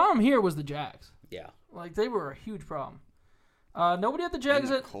second? problem here was the Jags. Yeah. They were a huge problem. Nobody had the Jags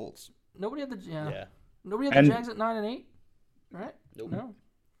And the at. Colts. Nobody had the Yeah. Nobody had the And- Jags at 9-8, right? Nope. No.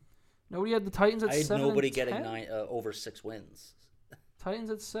 Nobody had the Titans at I had 7 nobody and getting 10? over 6 wins. Titans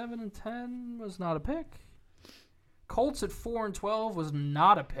at 7-10 was not a pick. Colts at 4-12 was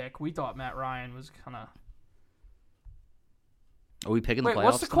not a pick. We thought Matt Ryan was kind of. Are we picking the Wait, playoffs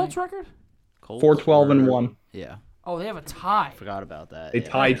what's the Colts tonight? record? Colts 4-12-1. Yeah. Oh, they have a tie. Forgot about that. They yeah.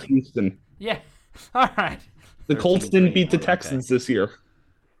 tied Houston. Yeah. All right. The Colts didn't beat the 13-3. Texans this year.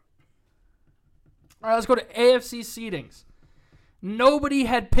 All right, let's go to AFC seedings. Nobody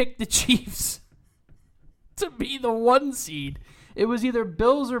had picked the Chiefs to be the 1 seed. It was either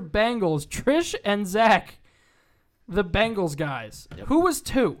Bills or Bengals. Trish and Zach, the Bengals guys. Yep. Who was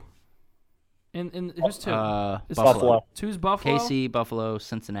 2? In who's 2? Is it Buffalo. 2's Buffalo. KC, Buffalo,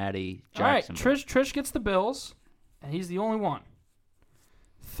 Cincinnati, All right, Jacksonville. Trish gets the Bills, and he's the only one.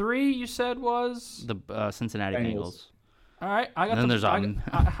 3 you said was. The Cincinnati Bengals. Bengals. All right, I got And then the.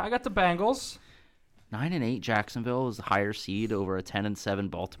 there's I got the Bengals. 9-8 Jacksonville is the higher seed over a 10-7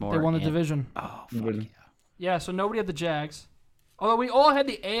 Baltimore. They won the and- division. Oh, fuck Good. yeah. Yeah, so nobody had the Jags. Although we all had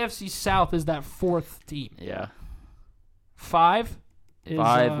the AFC South as that 4th team. Yeah. 5 is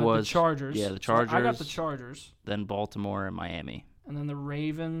 5 the was- Chargers. yeah, the So I got Chargers. the Chargers. Then Baltimore and Miami. And then the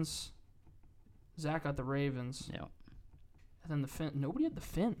Ravens. Zach got the Ravens. Yeah. And then the Fins. Nobody had the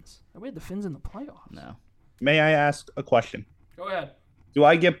Fins. Nobody had the Fins in the playoffs. No. May I ask a question? Go ahead. Do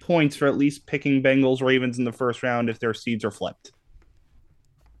I get points for at least picking Bengals Ravens in the first round if their seeds are flipped?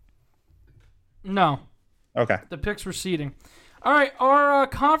 No. Okay. The picks were seeding. All right, our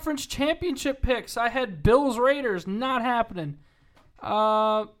conference championship picks. I had Bills Raiders, not happening.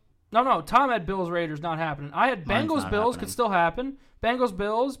 No. Tom had Bills Raiders, not happening. I had Mine's Bengals not Bills, happening. could still happen. Bengals,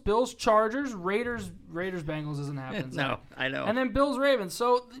 Bills, Bills, Chargers, Raiders, Bengals isn't happening. No, I know. And then Bills, Ravens.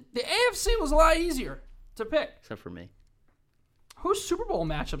 So the AFC was a lot easier to pick. Except for me. Whose Super Bowl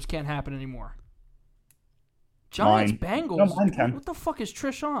matchups can't happen anymore? Giants, Mine. Bengals. No, mine can. What the fuck is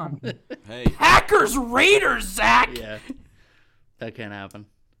Trish on? Hey, Packers, Raiders, Zach. Yeah. That can't happen.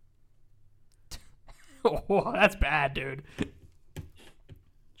 Oh, that's bad, dude.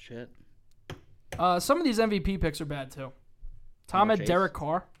 Shit. Some of these MVP picks are bad too. Tom Jamar had Chase? Derek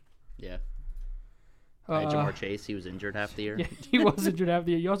Carr. Yeah. Jamar Chase, he was injured half the year. Yeah, he was injured half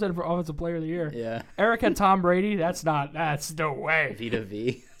the year. You also had him for Offensive Player of the Year. Yeah. Eric had Tom Brady. That's no way. Vita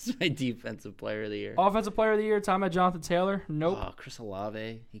V. That's my defensive player of the year. Offensive Player of the Year. Tom had Jonathan Taylor. Nope. Oh, Chris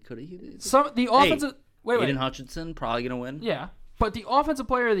Olave. He could have. The offensive. Wait. Aiden Hutchinson probably gonna win. Yeah, but the Offensive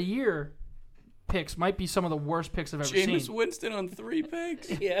Player of the Year picks might be some of the worst picks I've ever Jameis seen. Winston on 3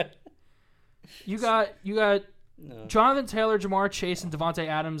 picks. Yeah. You got Jonathan Taylor, Jamar Chase, and Devontae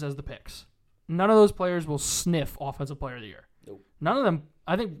Adams as the picks. None of those players will sniff Offensive Player of the Year. Nope. None of them.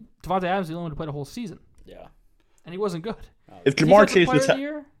 I think Devontae Adams is the only one to play the whole season, Yeah. and he wasn't good. If Jamar Defensive Chase Player was of the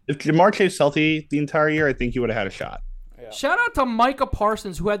Year. if Jamar Chase healthy the entire year, I think he would have had a shot. Shout out to Micah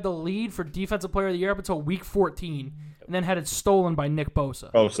Parsons, who had the lead for Defensive Player of the Year up until Week 14, and then had it stolen by Nick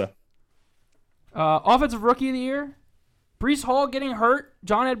Bosa. Bosa. Offensive Rookie of the Year, Breece Hall getting hurt.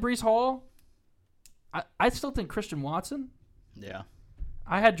 John had Breece Hall. I still think Christian Watson. Yeah.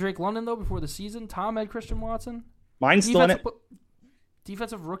 I had Drake London, though, before the season. Tom had Christian Watson. Mine's still in it.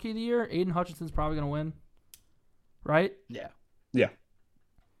 Defensive Rookie of the Year, Aiden Hutchinson's probably going to win. Right? Yeah. Yeah.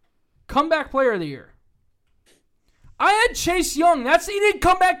 Comeback Player of the Year. I had Chase Young. He didn't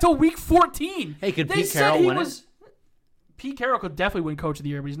come back till Week 14. Hey, could They Pete said Carroll he win was. it? Pete Carroll could definitely win Coach of the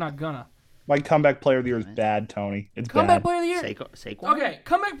Year, but he's not gonna. My comeback player of the year is bad, Tony. It's Comeback bad. Player of the Year. Saquon? Okay,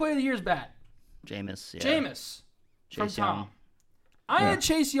 comeback Player of the Year is bad. Jameis. Yeah. Jameis from Chase Tom. Young. I had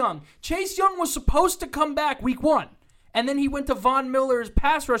Chase Young. Chase Young was supposed to come back Week 1. And then he went to Von Miller's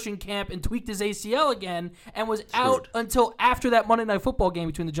pass rushing camp and tweaked his ACL again and was out until after that Monday Night Football game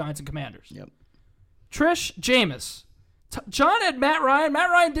between the Giants and Commanders. Yep. Trish, Jameis. John had Matt Ryan. Matt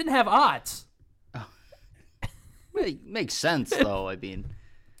Ryan didn't have odds. Makes sense, though. I mean,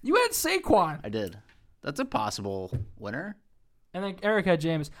 You had Saquon. I did. That's a possible winner. And then Eric had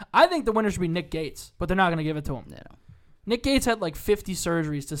Jameis. I think the winner should be Nick Gates, but they're not going to give it to him. Yeah. Nick Gates had like 50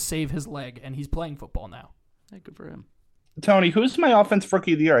 surgeries to save his leg, and he's playing football now. Yeah, good for him. Tony, who's my offensive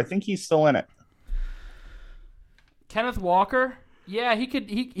rookie of the year? I think he's still in it. Kenneth Walker, yeah, he could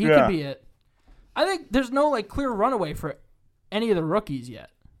he Yeah. could be it. I think there's no like clear runaway for any of the rookies yet.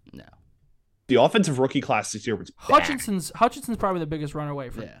 No. The offensive rookie class this year was bad. Hutchinson's probably the biggest runaway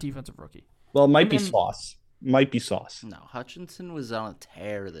for defensive rookie. Well, it might And be then- Sauce. Might be Sauce. No. Hutchinson was on a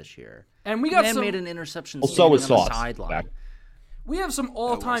tear this year. And we got Man some made an interception Well, so standing was on the Sauce. sideline. Back. we have some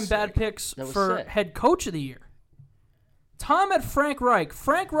all-time bad sick. picks That was for sick. head coach of the year. Tom had Frank Reich.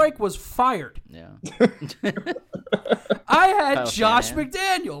 Frank Reich was fired. Yeah. I had Kyle Josh Shanahan.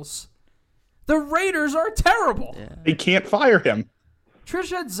 McDaniels. The Raiders are terrible. Yeah. They can't fire him. Trish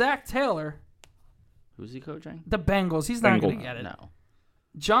had Zach Taylor. Who's he coaching? The Bengals. He's not going Bengals. to get it. No.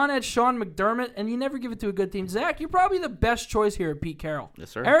 John had Sean McDermott, and you never give it to a good team. Zach, you're probably the best choice here at Pete Carroll. Yes,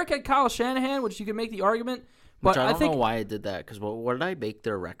 sir. Eric had Kyle Shanahan, which you could make the argument, but Which I don't think know why I did that, because what did I make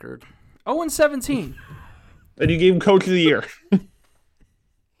their record? 0-17. And you gave him coach of the year.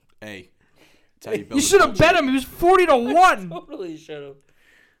 Hey, that's how you build You a should have culture. bet him. He was 40-1. Totally should have.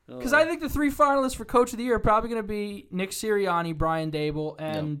 Because I think the 3 finalists for Coach of the Year are probably going to be Nick Sirianni, Brian Dable,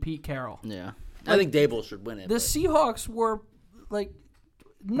 and Pete Carroll. Yeah. I think Dable should win it. The but- Seahawks were, like,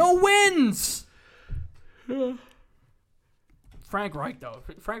 no wins. Frank Reich, though.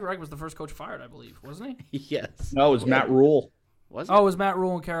 Frank Reich was the first coach fired, I believe, wasn't he? Yes. No, it was Matt Rule. Was it? Oh, it was Matt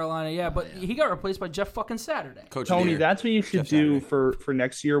Rule in Carolina, yeah, but he got replaced by Jeff fucking Saturday. Coach of the Tony, year. that's what you should Jeff do Saturday. for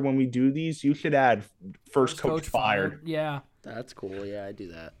next year when we do these. You should add first coach fired. Yeah. That's cool. Yeah, I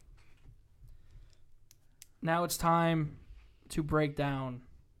do that. Now it's time to break down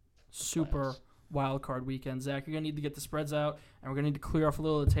Super Wild Card Weekend. Zach, you're going to need to get the spreads out, and we're going to need to clear off a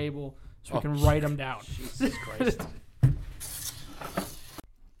little of the table so we can write them down. Jesus Christ.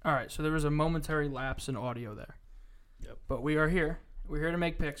 All right, so there was a momentary lapse in audio there. Yep. But we are here. We're here to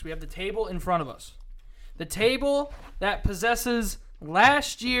make picks. We have the table in front of us. The table that possesses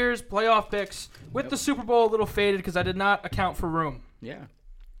last year's playoff picks with the Super Bowl a little faded because I did not account for room. Yeah.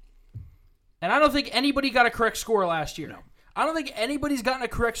 And I don't think anybody got a correct score last year. No. I don't think anybody's gotten a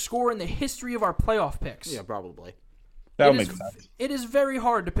correct score in the history of our playoff picks. Yeah, probably. That'll It make is- sense. It is very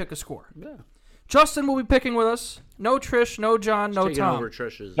hard to pick a score. Yeah. Justin will be picking with us. No Trish, no John, no Taking Tom. over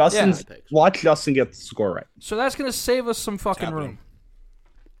Trish's Justin's picks. watch Justin get the score right. So that's going to save us some fucking happening. room.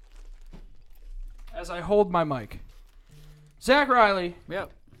 as I hold my mic. Zach Riley,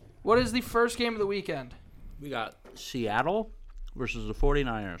 Yep. what is the first game of the weekend? We got Seattle versus the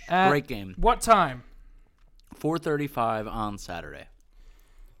 49ers. At Great game. What time? 4:35 on Saturday.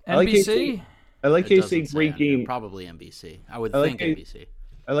 I like NBC? I like how It you say doesn't say great on here. game. Probably NBC. I would I like think it. NBC.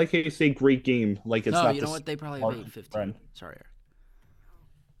 I like how you say great game. Like it's No, not. you the know what? They probably smart have 8:15. friend. Sorry, Eric.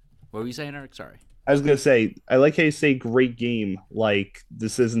 What were you saying, Eric? Sorry. I was gonna say I like how you say great game. Like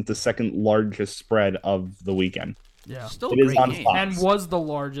this isn't the second largest spread of the weekend. Yeah. Still It a is great on game. Fox. And was the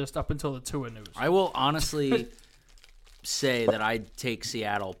largest up until the Tua news. I will honestly say that I'd take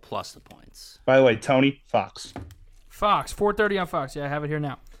Seattle plus the points. By the way, Tony Fox. Fox, 4:30 on Fox. Yeah, I have it here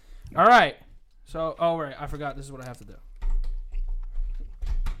now. All right. So, right. I forgot. This is what I have to do.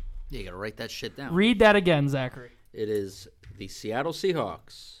 Yeah, you gotta write that shit down. Read that again, Zachary. It is the Seattle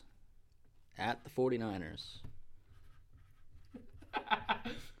Seahawks at the 49ers.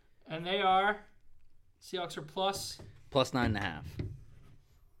 And they are. Seahawks are plus. Plus 9.5.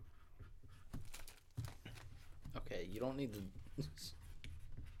 Okay, you don't need to.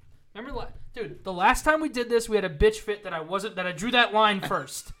 Remember, dude, the last time we did this, we had a bitch fit that I drew that line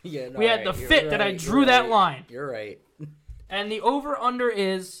first. Yeah, no, We had the fit that I drew that line. You're right. And the over-under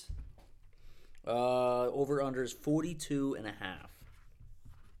is. Over under is 42.5.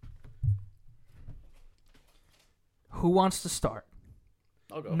 Who wants to start?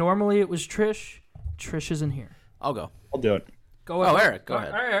 I'll go. Normally it was Trish. Trish isn't here. I'll go. I'll do it. Go ahead. Eric, go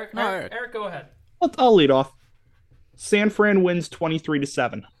ahead. All right, Eric. No, Eric. Eric, go ahead. I'll lead off. San Fran wins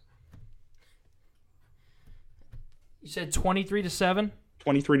 23-7. You said 23-7.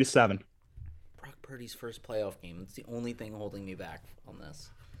 23-7. Brock Purdy's first playoff game. It's the only thing holding me back on this.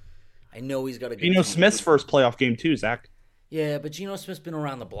 I know he's got a good Geno team. Smith's first playoff game too, Zach. Yeah, but Geno Smith's been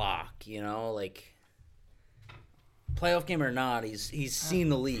around the block, like playoff game or not, he's seen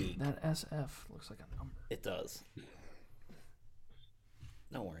the league. That SF looks like a number. It does.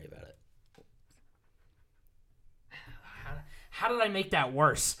 Don't worry about it. How did I make that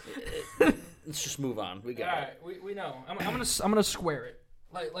worse? Let's just move on. We All got it. right, we know. I'm gonna square it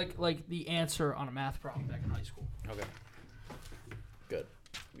like the answer on a math problem back in high school. Okay. Good.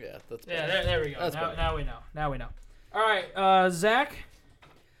 Yeah, that's Yeah, better. there we go. That's better. Now we know. Now we know. All right, Zach.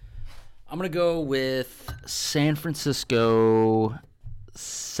 I'm gonna go with San Francisco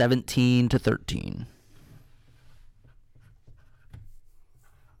 17-13.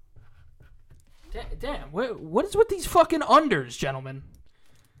 Damn, what is with these fucking unders, gentlemen?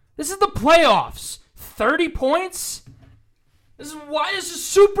 This is the playoffs. 30 points? This is why it's a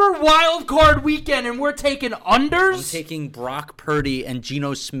super wild card weekend and we're taking unders? I'm taking Brock Purdy and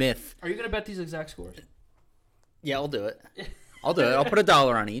Geno Smith. Are you going to bet these exact scores? Yeah, I'll do it. I'll put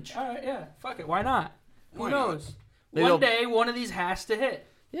 $1 on each. All right, yeah. Fuck it. Why not? Who Why knows? Maybe One I'll- day, one of these has to hit.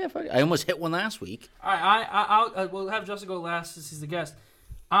 Yeah, fuck it. I almost hit one last week. All right, we'll have Justin go last since he's the guest.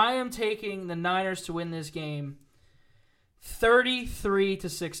 I am taking the Niners to win this game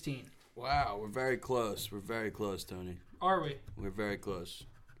 33-16. Wow, we're very close. We're very close, Tony. Are we? We're very close.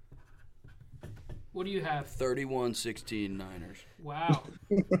 What do you have? 31-16 Niners. Wow.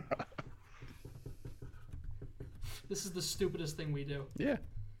 This is the stupidest thing we do. Yeah.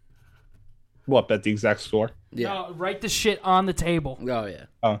 What, bet the exact score? Yeah. No, write the shit on the table. Oh, yeah.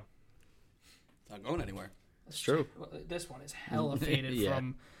 Oh. It's not going anywhere. It's true. Well, this one is hella faded Yeah.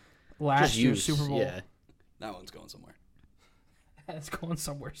 from last year's Super Bowl. Yeah. That one's going somewhere. It's going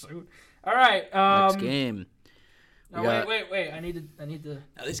somewhere soon. All right. Next game. No, We got- wait. I need to.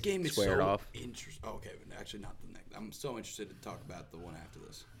 Now this game is Square it so off. interesting. Oh, okay, but actually not the next. I'm so interested to talk about the one after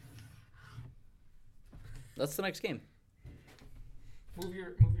this. That's the next game. Move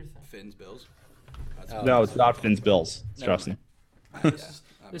your thing. Finn's Bills. Oh. No, it's not Finn's Bills. It's Never Justin.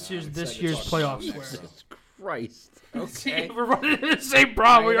 This year's excited to talk playoff about it square. next. Christ. See, we're running into the same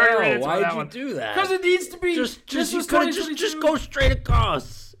problem. We already ran into Why'd that you one. do that? Because it needs to be. Just this you was could have 2022. just go straight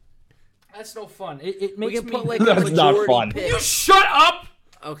across. That's no fun. It We makes can me. put like a That's not majority fun. pick. You shut up!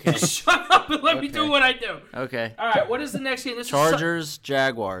 Okay. Shut up and let me do Okay. what I do. Okay. All right, what is the next game? This Chargers,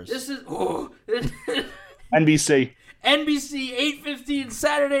 Jaguars. This is NBC. NBC 8:15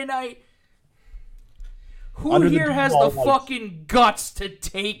 Saturday night. Who Under the here has the Duval lights. fucking guts to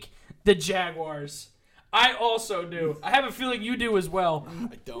take the Jaguars? I also do. I have a feeling you do as well.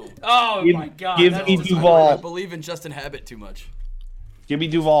 I don't. Oh Give- my god. give that's me just- I Duval. believe in Justin Habit too much. Give me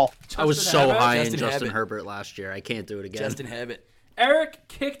Duval. I was Justin so Herbert? high in Justin Justin Herbert. Herbert last year. I can't do it again. Justin Habit. Eric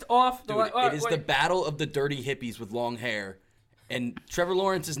kicked off the. Dude, it is the battle of the dirty hippies with long hair, and Trevor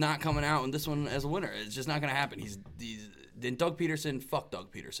Lawrence is not coming out in this one as a winner. It's just not going to happen. He's then Doug Peterson. Fuck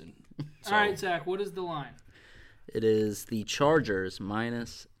Doug Peterson. So, All right, Zach. What is the line? It is the Chargers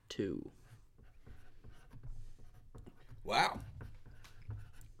 -2. Wow.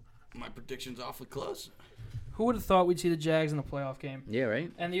 My prediction's awfully close. Who would have thought we'd see the Jags in the playoff game? Yeah,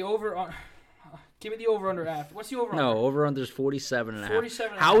 right? And the over on. Give me the over under after. What's the over? No, over under's 47 and a half.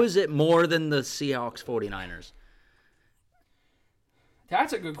 47 and a How half. is it more than the Seahawks 49ers?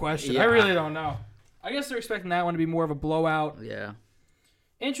 That's a good question. Yeah. I really don't know. I guess they're expecting that one to be more of a blowout. Yeah.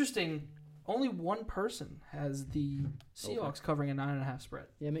 Interesting. Only one person has the Seahawks covering a 9.5 spread.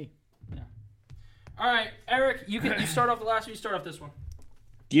 Yeah, me. All right, Eric, you start off the last one. You start off this one.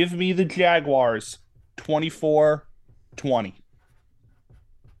 Give me the Jaguars 24-20.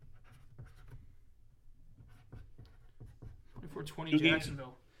 24-20 Two games.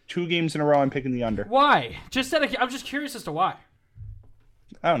 Jacksonville. 2 games in a row, I'm picking the under. Why? I'm just curious as to why.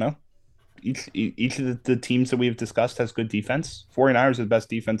 I don't know. Each of the teams that we have discussed has good defense. 49ers are the best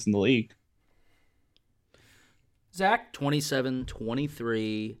defense in the league. Zach?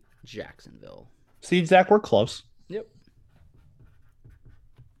 27-23 Jacksonville. See, Zach, we're close. Yep.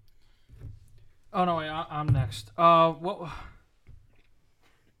 Oh, no, wait, I'm next. What?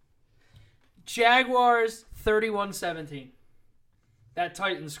 Jaguars 31-17. That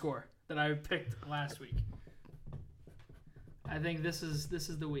Titans score that I picked last week. I think this is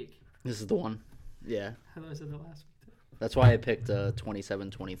the week. This is the one. Yeah. I thought I said that last week too. That's why I picked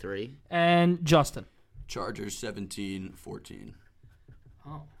 27-23. And Justin. Chargers 17-14.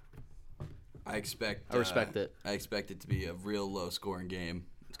 Oh. I respect it. I expect it to be a real low-scoring game.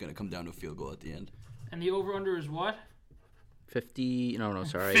 It's going to come down to a field goal at the end. And the over-under is what? 50. No,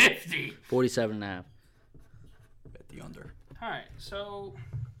 sorry. 50. 47 and a half. Bet the under. All right, so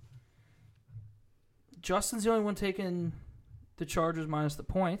Justin's the only one taking the Chargers minus the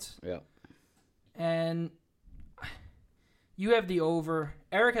points. Yeah. And you have the over.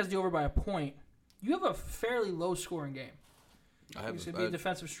 Eric has the over by a point. You have a fairly low-scoring game. It's going to be a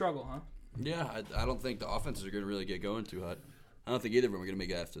defensive struggle, huh? Yeah, I don't think the offenses are going to really get going too hot. I don't think either of them are going to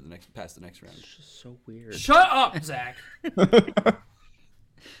make it past the next round. It's just so weird. Shut up, Zach.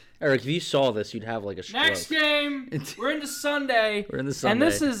 Eric, if you saw this, you'd have like a stroke. Next game. We're into Sunday. We're in the Sunday. And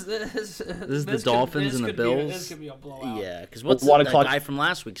this is the Dolphins and the Bills. This could be a blowout. Yeah, because what's 1 that o'clock guy from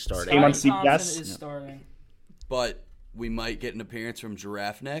last week starting? Game on Thompson CBS. is starting. But we might get an appearance from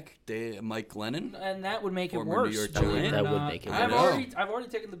Giraffe Neck, Mike Glennon. And that would make it Former worse. New York believe it Giant. or That would not. make it I've worse. already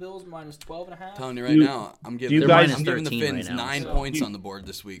taken the Bills minus 12.5. Telling you right You- now, I'm you giving guys- I'm giving the 13 Finns right now, 9 so- points on the board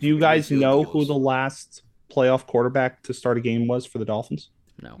this week. Do you guys Field know goals. who the last playoff quarterback to start a game was for the Dolphins?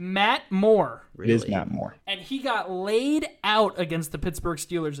 No. Matt Moore. It is Really? Matt Moore. And he got laid out against the Pittsburgh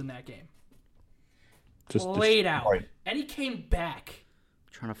Steelers in that game. Just Laid out. destroyed. And he came back.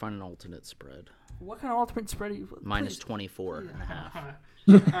 Trying to find an alternate spread. What kind of ultimate spread are you? Minus please. 24 and a half. All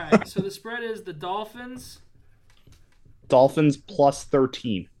right, so the spread is the Dolphins. Dolphins plus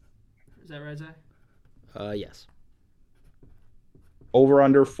 13. Is that right, Zach? Yes. Over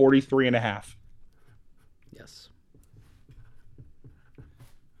under 43.5. Yes.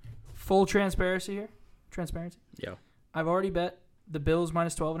 Full transparency here. Transparency. Yeah. I've already bet the Bills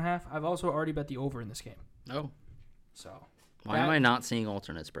minus 12.5. I've also already bet the over in this game. Oh. So Why am I not seeing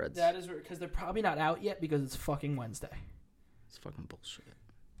alternate spreads? that is because they're probably not out yet because it's fucking Wednesday. It's fucking bullshit.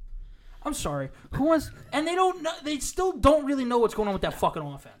 I'm sorry. Who wants? And they don't know. They still don't really know what's going on with that fucking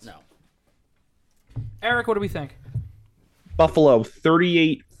offense. No. Eric, what do we think? Buffalo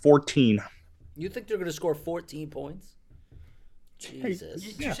 38-14. You think they're going to score 14 points? Jesus.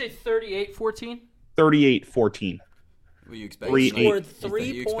 Did you say 38-14? 38-14. Were you expecting? Three, Scored eight. 3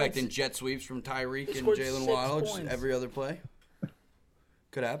 you points. expecting jet sweeps from Tyreek They and scored Jalen 6 Waddle just points. every other play?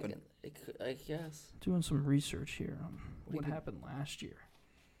 Could happen. I guess. Doing some research here on what happened last year.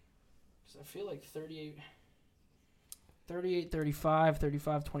 'Cause I feel like 38-35,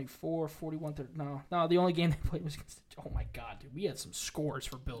 35-24, 41-30. No, the only game they played was against. Oh my God, dude, we had some scores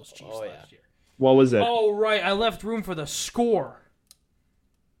for Bills Chiefs last year. What was it? Oh right, I left room for the score.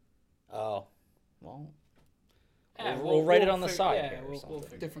 Oh. Well, Yeah, we'll write it on the side Yeah, here or we'll something.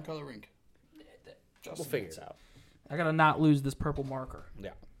 figure Different color rink. we'll figure it out. I gotta not lose this purple marker.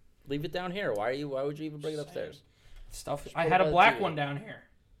 Yeah. Leave it down here. Why would you even bring it upstairs? Stuff. Just I put had it a on black TV. one down here.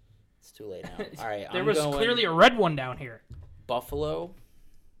 It's too late now. All right. There I'm was going clearly a red one down here. Buffalo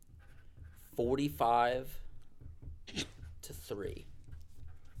 45-3.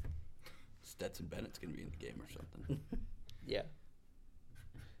 Stetson Bennett's gonna be in the game or something. Yeah.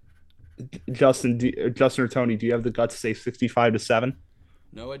 Justin or Tony, do you have the guts to say 65-7?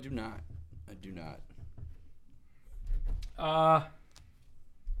 No, I do not. I do not.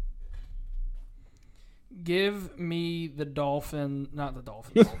 Give me the Dolphin, not the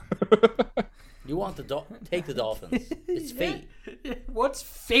Dolphins. You want take the Dolphins. It's fate. What's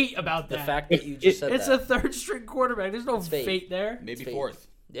fate about The that? fact that you just said it's that. a third-string quarterback. There's no fate there. Maybe fate. fourth.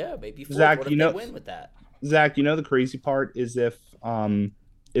 Yeah, maybe fourth. Zach, what if you know- they win with that? Zach, you know the crazy part is if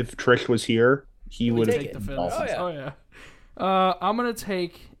Trish was here, he would have take Take it. the Finns. Oh, yeah. Oh yeah. I'm gonna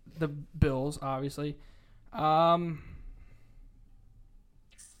take the Bills, obviously. 42-9.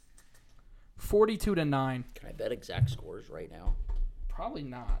 Can I bet exact scores right now? Probably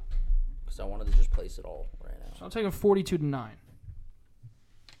not. Because I wanted to just place it all right now. So I'm taking 42-9.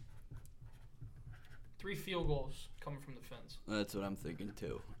 3 field goals coming from the Finns. That's what I'm thinking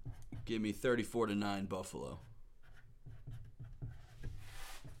too. Give me 34-9 Buffalo.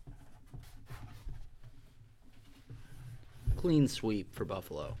 Clean sweep for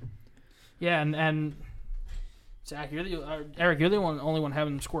Buffalo. Yeah, and Zach, Eric, you're the only one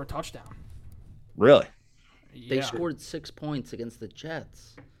having them score a touchdown. really. They Yeah. scored 6 points against the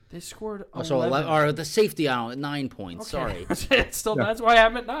Jets. They scored 11. Oh, so or the safety on 9 points. Sorry. It's still, that's why I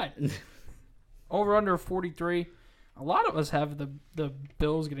have them at 9. Over under 43. A lot of us have the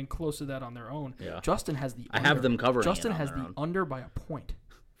Bills getting close to that on their own. Yeah. Justin has the I under. have them covering it Justin on has their the own. under by a point.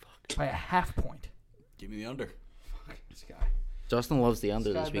 By a half point. Give me the under. This guy. Justin loves the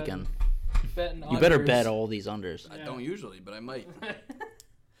under This this guy weekend. Betting You better unders. bet all these unders. I don't usually, but I might.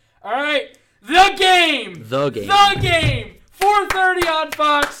 All right. The game. The game. The game. 4:30 on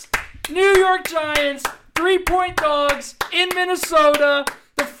Fox. New York Giants, 3-point dogs in Minnesota.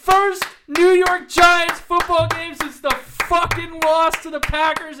 The first New York Giants football game since the fucking loss to the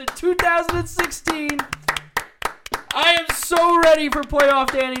Packers in 2016. I am so ready for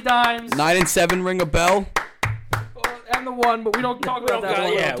playoff Danny Dimes. 9-7 ring a bell. And the one, but we don't talk about that one.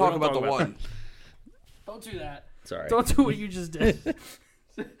 We'll yeah, we talk don't about talk the about one. Don't do that. Sorry. Don't do what you just did.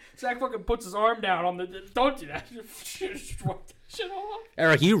 Zach fucking puts his arm down on the. Don't do that. Shit off.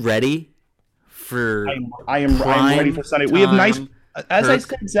 Eric, you ready for I am ready for Sunday. We have nice, as I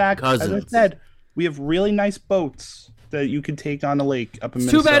said, Zach. As I Cousins. said, we have really nice boats that you can take on the lake up in Too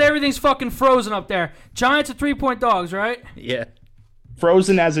Minnesota. bad everything's fucking frozen up there. Giants are 3-point dogs, right? Yeah.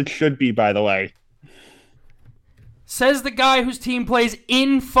 Frozen as it should be, by the way. Says the guy whose team plays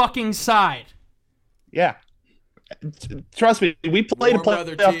in fucking side. Yeah. Trust me, we played Warm a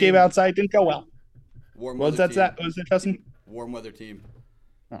weather playoff team. game outside. Didn't go well. Warm What was weather that, team. Zach? What was it, Justin? Warm weather team.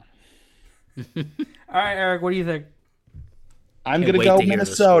 All right, Eric, what do you think? I'm Can't going to wait go to hear the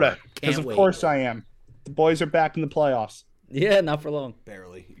Minnesota. score. Because Can't of wait. course I am. The boys are back in the playoffs. Yeah, not for long.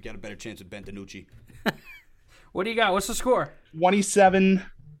 Barely. You got a better chance with Bentanucci. What do you got? What's the score? 27-20.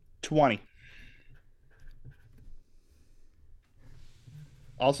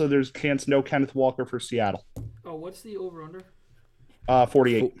 Also, there's a chance no Kenneth Walker for Seattle. Oh, what's the over/under?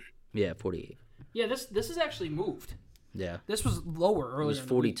 48. Yeah, 48. Yeah, this is actually moved. Yeah. This was lower It earlier. was in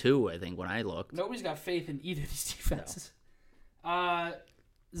the week. 42, I think, when I looked. Nobody's got faith in either of these defenses.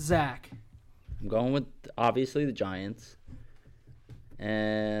 Zach. I'm going with, obviously, the Giants.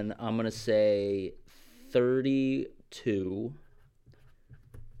 And I'm going to say 32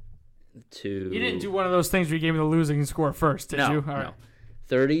 to... You didn't do one of those things where you gave me the losing score first, did No, you? no. All right.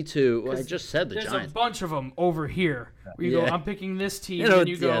 32. Well, I just said the There's Giants. a bunch of them over here. Where you go, Yeah. I'm picking this team, You know, and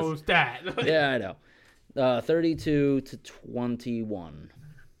you go, yes. that. Yeah, I know. 32 to 21.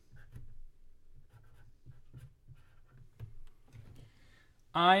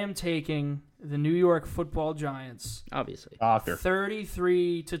 I am taking the New York Football Giants Obviously. Doctor.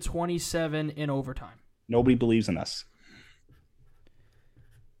 33 to 27 in overtime. Nobody believes in us.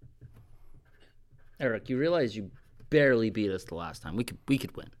 Eric, you realize you barely beat us the last time. We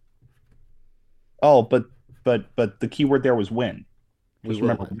could win. Oh, but the key word there was win. We Just will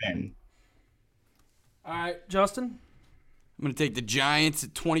remember win. win. All right, Justin. I'm going to take the Giants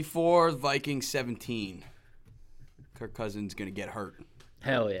at 24, Vikings 17. Kirk Cousins going to get hurt.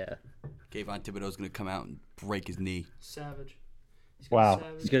 Hell yeah. Kayvon Thibodeau's going to come out and break his knee. Savage. He's Wow.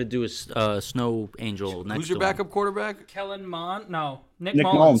 Savage. He's going to do his snow angel next Who's your to him. backup quarterback? Kellen Mond? No. Nick Nick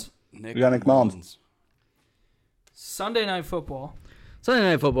Mullins. Mullins. We got Nick Mullins. Sunday Night Football. Sunday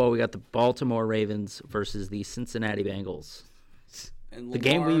Night Football, we got the Baltimore Ravens versus the Cincinnati Bengals. And The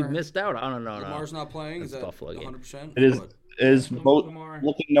game we Lamar- missed out on. No. Lamar's not playing? Is That's that Buffalo game. 100%? It is What? Lamar.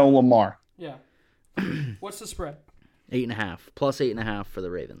 looking no Lamar. Yeah. What's the spread? 8.5. Plus 8.5 for the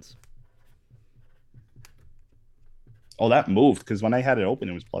Ravens. Oh, that moved because when I had it open,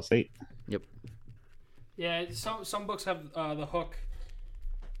 it was +8. Yep. Yeah, some books have the hook.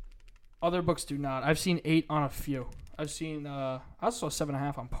 Other books do not. I've seen 8 on a few. I've seen I also saw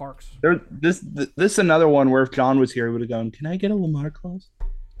 7.5 on Parks. This is another one where if John was here, he would have gone, "Can I get a Lamar clause?"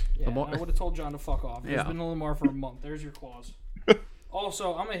 Yeah, Lamar- I would have told John to fuck off. There's Yeah. been a Lamar for a month. There's your clause.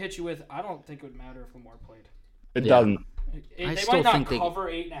 Also, I'm gonna hit you with. I don't think it would matter if Lamar played. It Yeah. doesn't. I They still might not think they- cover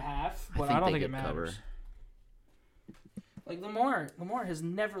 8.5, but I don't they think it could matters. Like Lamar has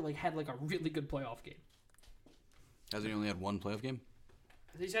never had a really good playoff game. Has he only had one playoff game?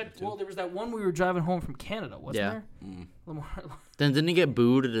 He's had there was that one we were driving home from Canada, wasn't Yeah. there? Lamar, Then didn't he get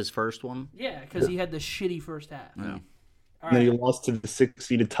booed at his first one? yeah, because he had the shitty first half. Yeah. All And then he right, lost to the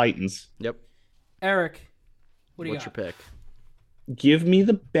 6-seeded Titans. Yep. Eric, what do you What's got? your pick? Give me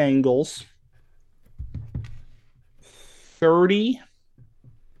the Bengals 30-13.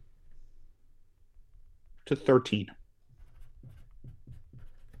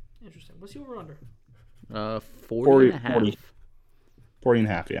 Interesting. What's the over under? 40 and a half. 40 and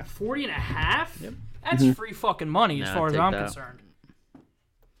a half, yeah. 40 and a half? Yep. That's free fucking money as Nah, far as take I'm that. concerned.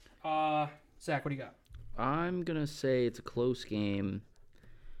 Zach, what do you got? I'm gonna say it's a close game.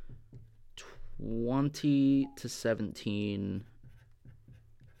 20-17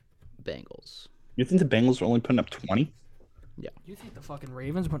 Bengals. You think the Bengals are only putting up 20? You think the fucking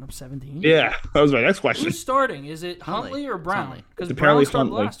Ravens putting up 17? Yeah, that was my next question. Who's starting? Is it Huntley or Brown? Huntley. Because It's apparently Brown started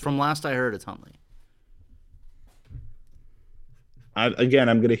Huntley. last week. From last I heard, it's Huntley. I'm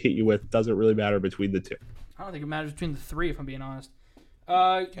going to hit you with, does it really matter between the two? I don't think it matters between the three, if I'm being honest.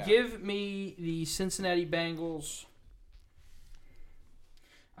 Give me the Cincinnati Bengals.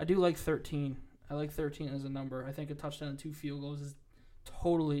 I do like 13. I like 13 as a number. I think a touchdown and 2 field goals is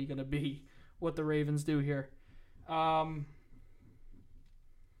totally going to be what the Ravens do here.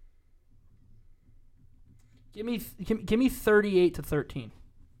 Give me 38-13.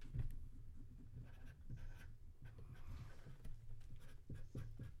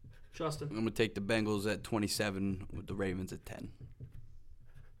 Justin. I'm going to take the Bengals at 27 with the Ravens at 10.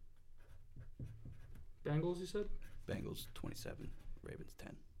 Bengals, you said? Bengals 27, Ravens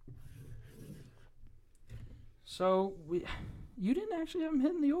 10. So you didn't actually have him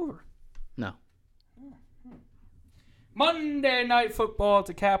hitting the over. No. Monday Night Football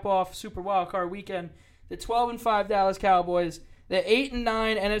to cap off Super Wildcard Weekend. The 12-5 Dallas Cowboys, the 8-9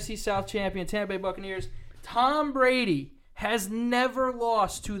 NFC South champion Tampa Bay Buccaneers. Tom Brady has never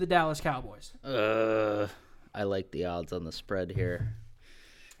lost to the Dallas Cowboys. I like the odds on the spread here.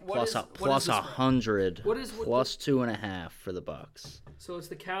 What Plus is a the plus spread? 100. What Plus 2.5 for the Bucks. So it's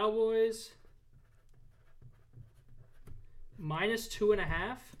the Cowboys minus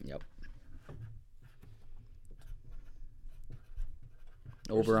 2.5. Yep. Versus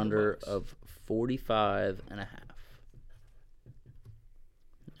Over the under Bucks. of 45.5.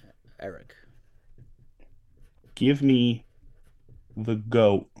 Eric. Give me the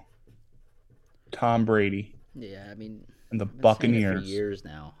GOAT, Tom Brady, Yeah, I mean, and the I've been saying it Buccaneers. for years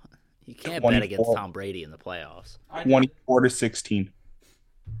now. You can't bet against 24. Tom Brady in the playoffs. 24-16.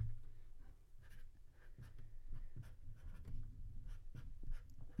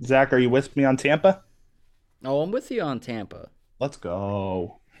 Zach, are you with me on Tampa? Oh, I'm with you on Tampa. Let's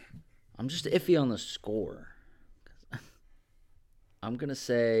go. I'm just iffy on the score. I'm going to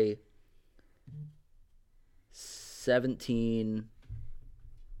say 17-9.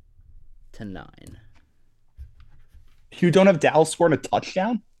 You don't have Dallas scoring a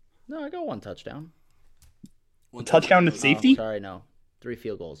touchdown? No, I got one touchdown. A touchdown to Oh, safety? sorry, no. 3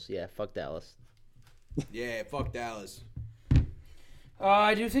 field goals. Yeah, fuck Dallas. Yeah, fuck Dallas.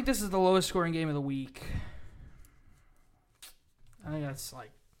 I do think this is the lowest scoring game of the week. I think that's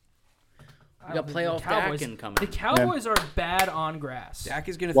like. We got playoff Dak incoming. The Cowboys are bad on grass. Dak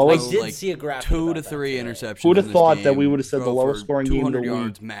is going to Well, throw I did like see a graphic 2 about to that 3 today. interceptions. Who would have in this thought that game, we would have said the throw lowest for scoring game of the 200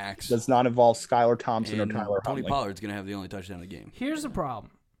 yards week max. does not involve Skylar Thompson And or Tyler Tony Huntley? Pollard's going to have the only touchdown of the game. Here's the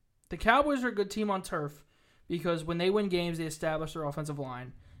problem: the Cowboys are a good team on turf because when they win games, they establish their offensive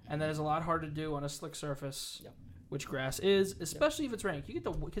line, and that is a lot harder to do on a slick surface, which grass is, especially if it's raining.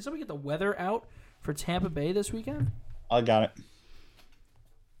 Can somebody get the weather out for Tampa Bay this weekend? I got it.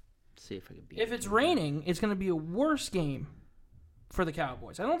 See if I can beat If it's raining, it's going to be a worse game for the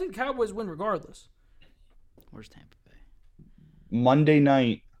Cowboys. I don't think the Cowboys win regardless. Where's Tampa Bay? Monday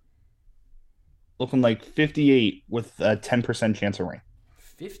night, looking like 58 with a 10% chance of rain.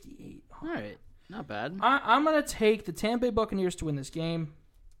 58. All right, not bad. I'm going to take the Tampa Bay Buccaneers to win this game.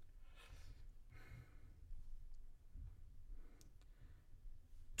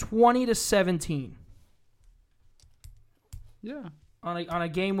 (20-17) Yeah. on a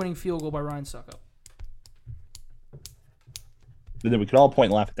game-winning field goal by Ryan Suckup. And then we could all point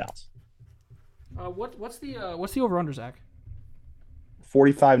and laugh at Dallas. What's the over/under, Zach?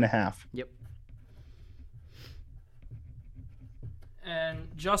 45.5. Yep.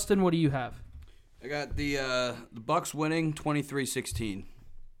 And Justin, what do you have? I got the Bucks winning 23-16.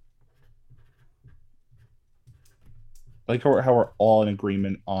 like how we're all in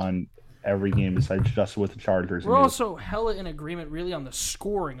agreement on every game besides just with the Chargers. We're also hella in agreement, really, on the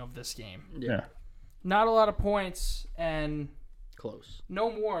scoring of this game. Yeah. Not a lot of points, and Close.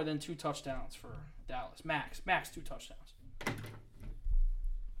 no more than 2 touchdowns for Dallas. Max 2 touchdowns.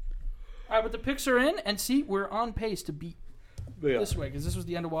 All right, but the picks are in, and see, we're on pace to beat this way, because this was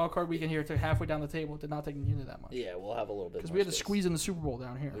the end of Wild Card Weekend here. It took halfway down the table. It did not take nearly that much. Yeah, we'll have a little bit. Because we had to squeeze in the Super Bowl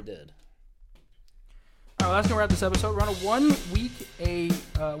down here. We did. All right, well, that's gonna wrap this episode. We're on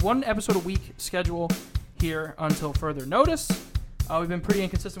a one episode a week schedule here until further notice. We've been pretty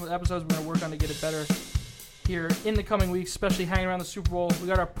inconsistent with episodes. We're gonna work on to get it better here in the coming weeks, especially hanging around the Super Bowl. We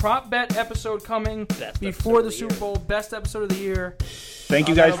got our prop bet episode coming before the Super Bowl. Best episode of the year. Thank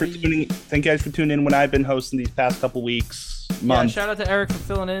you guys for tuning. Thank you guys for tuning in when I've been hosting these past couple weeks. Yeah, shout out to Eric for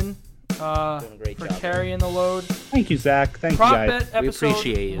filling in. Doing a great for job, carrying the load. Thank you, Zach. Thank Prop you guys. bet episode We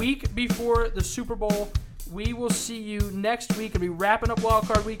appreciate you. Week before the Super Bowl. We will see you next week. We'll be wrapping up Wild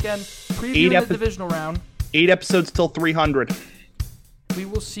Card Weekend, previewing the divisional round. 8 episodes till 300. We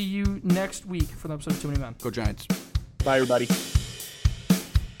will see you next week for the episode of Too Many Men. Go Giants. Bye, everybody.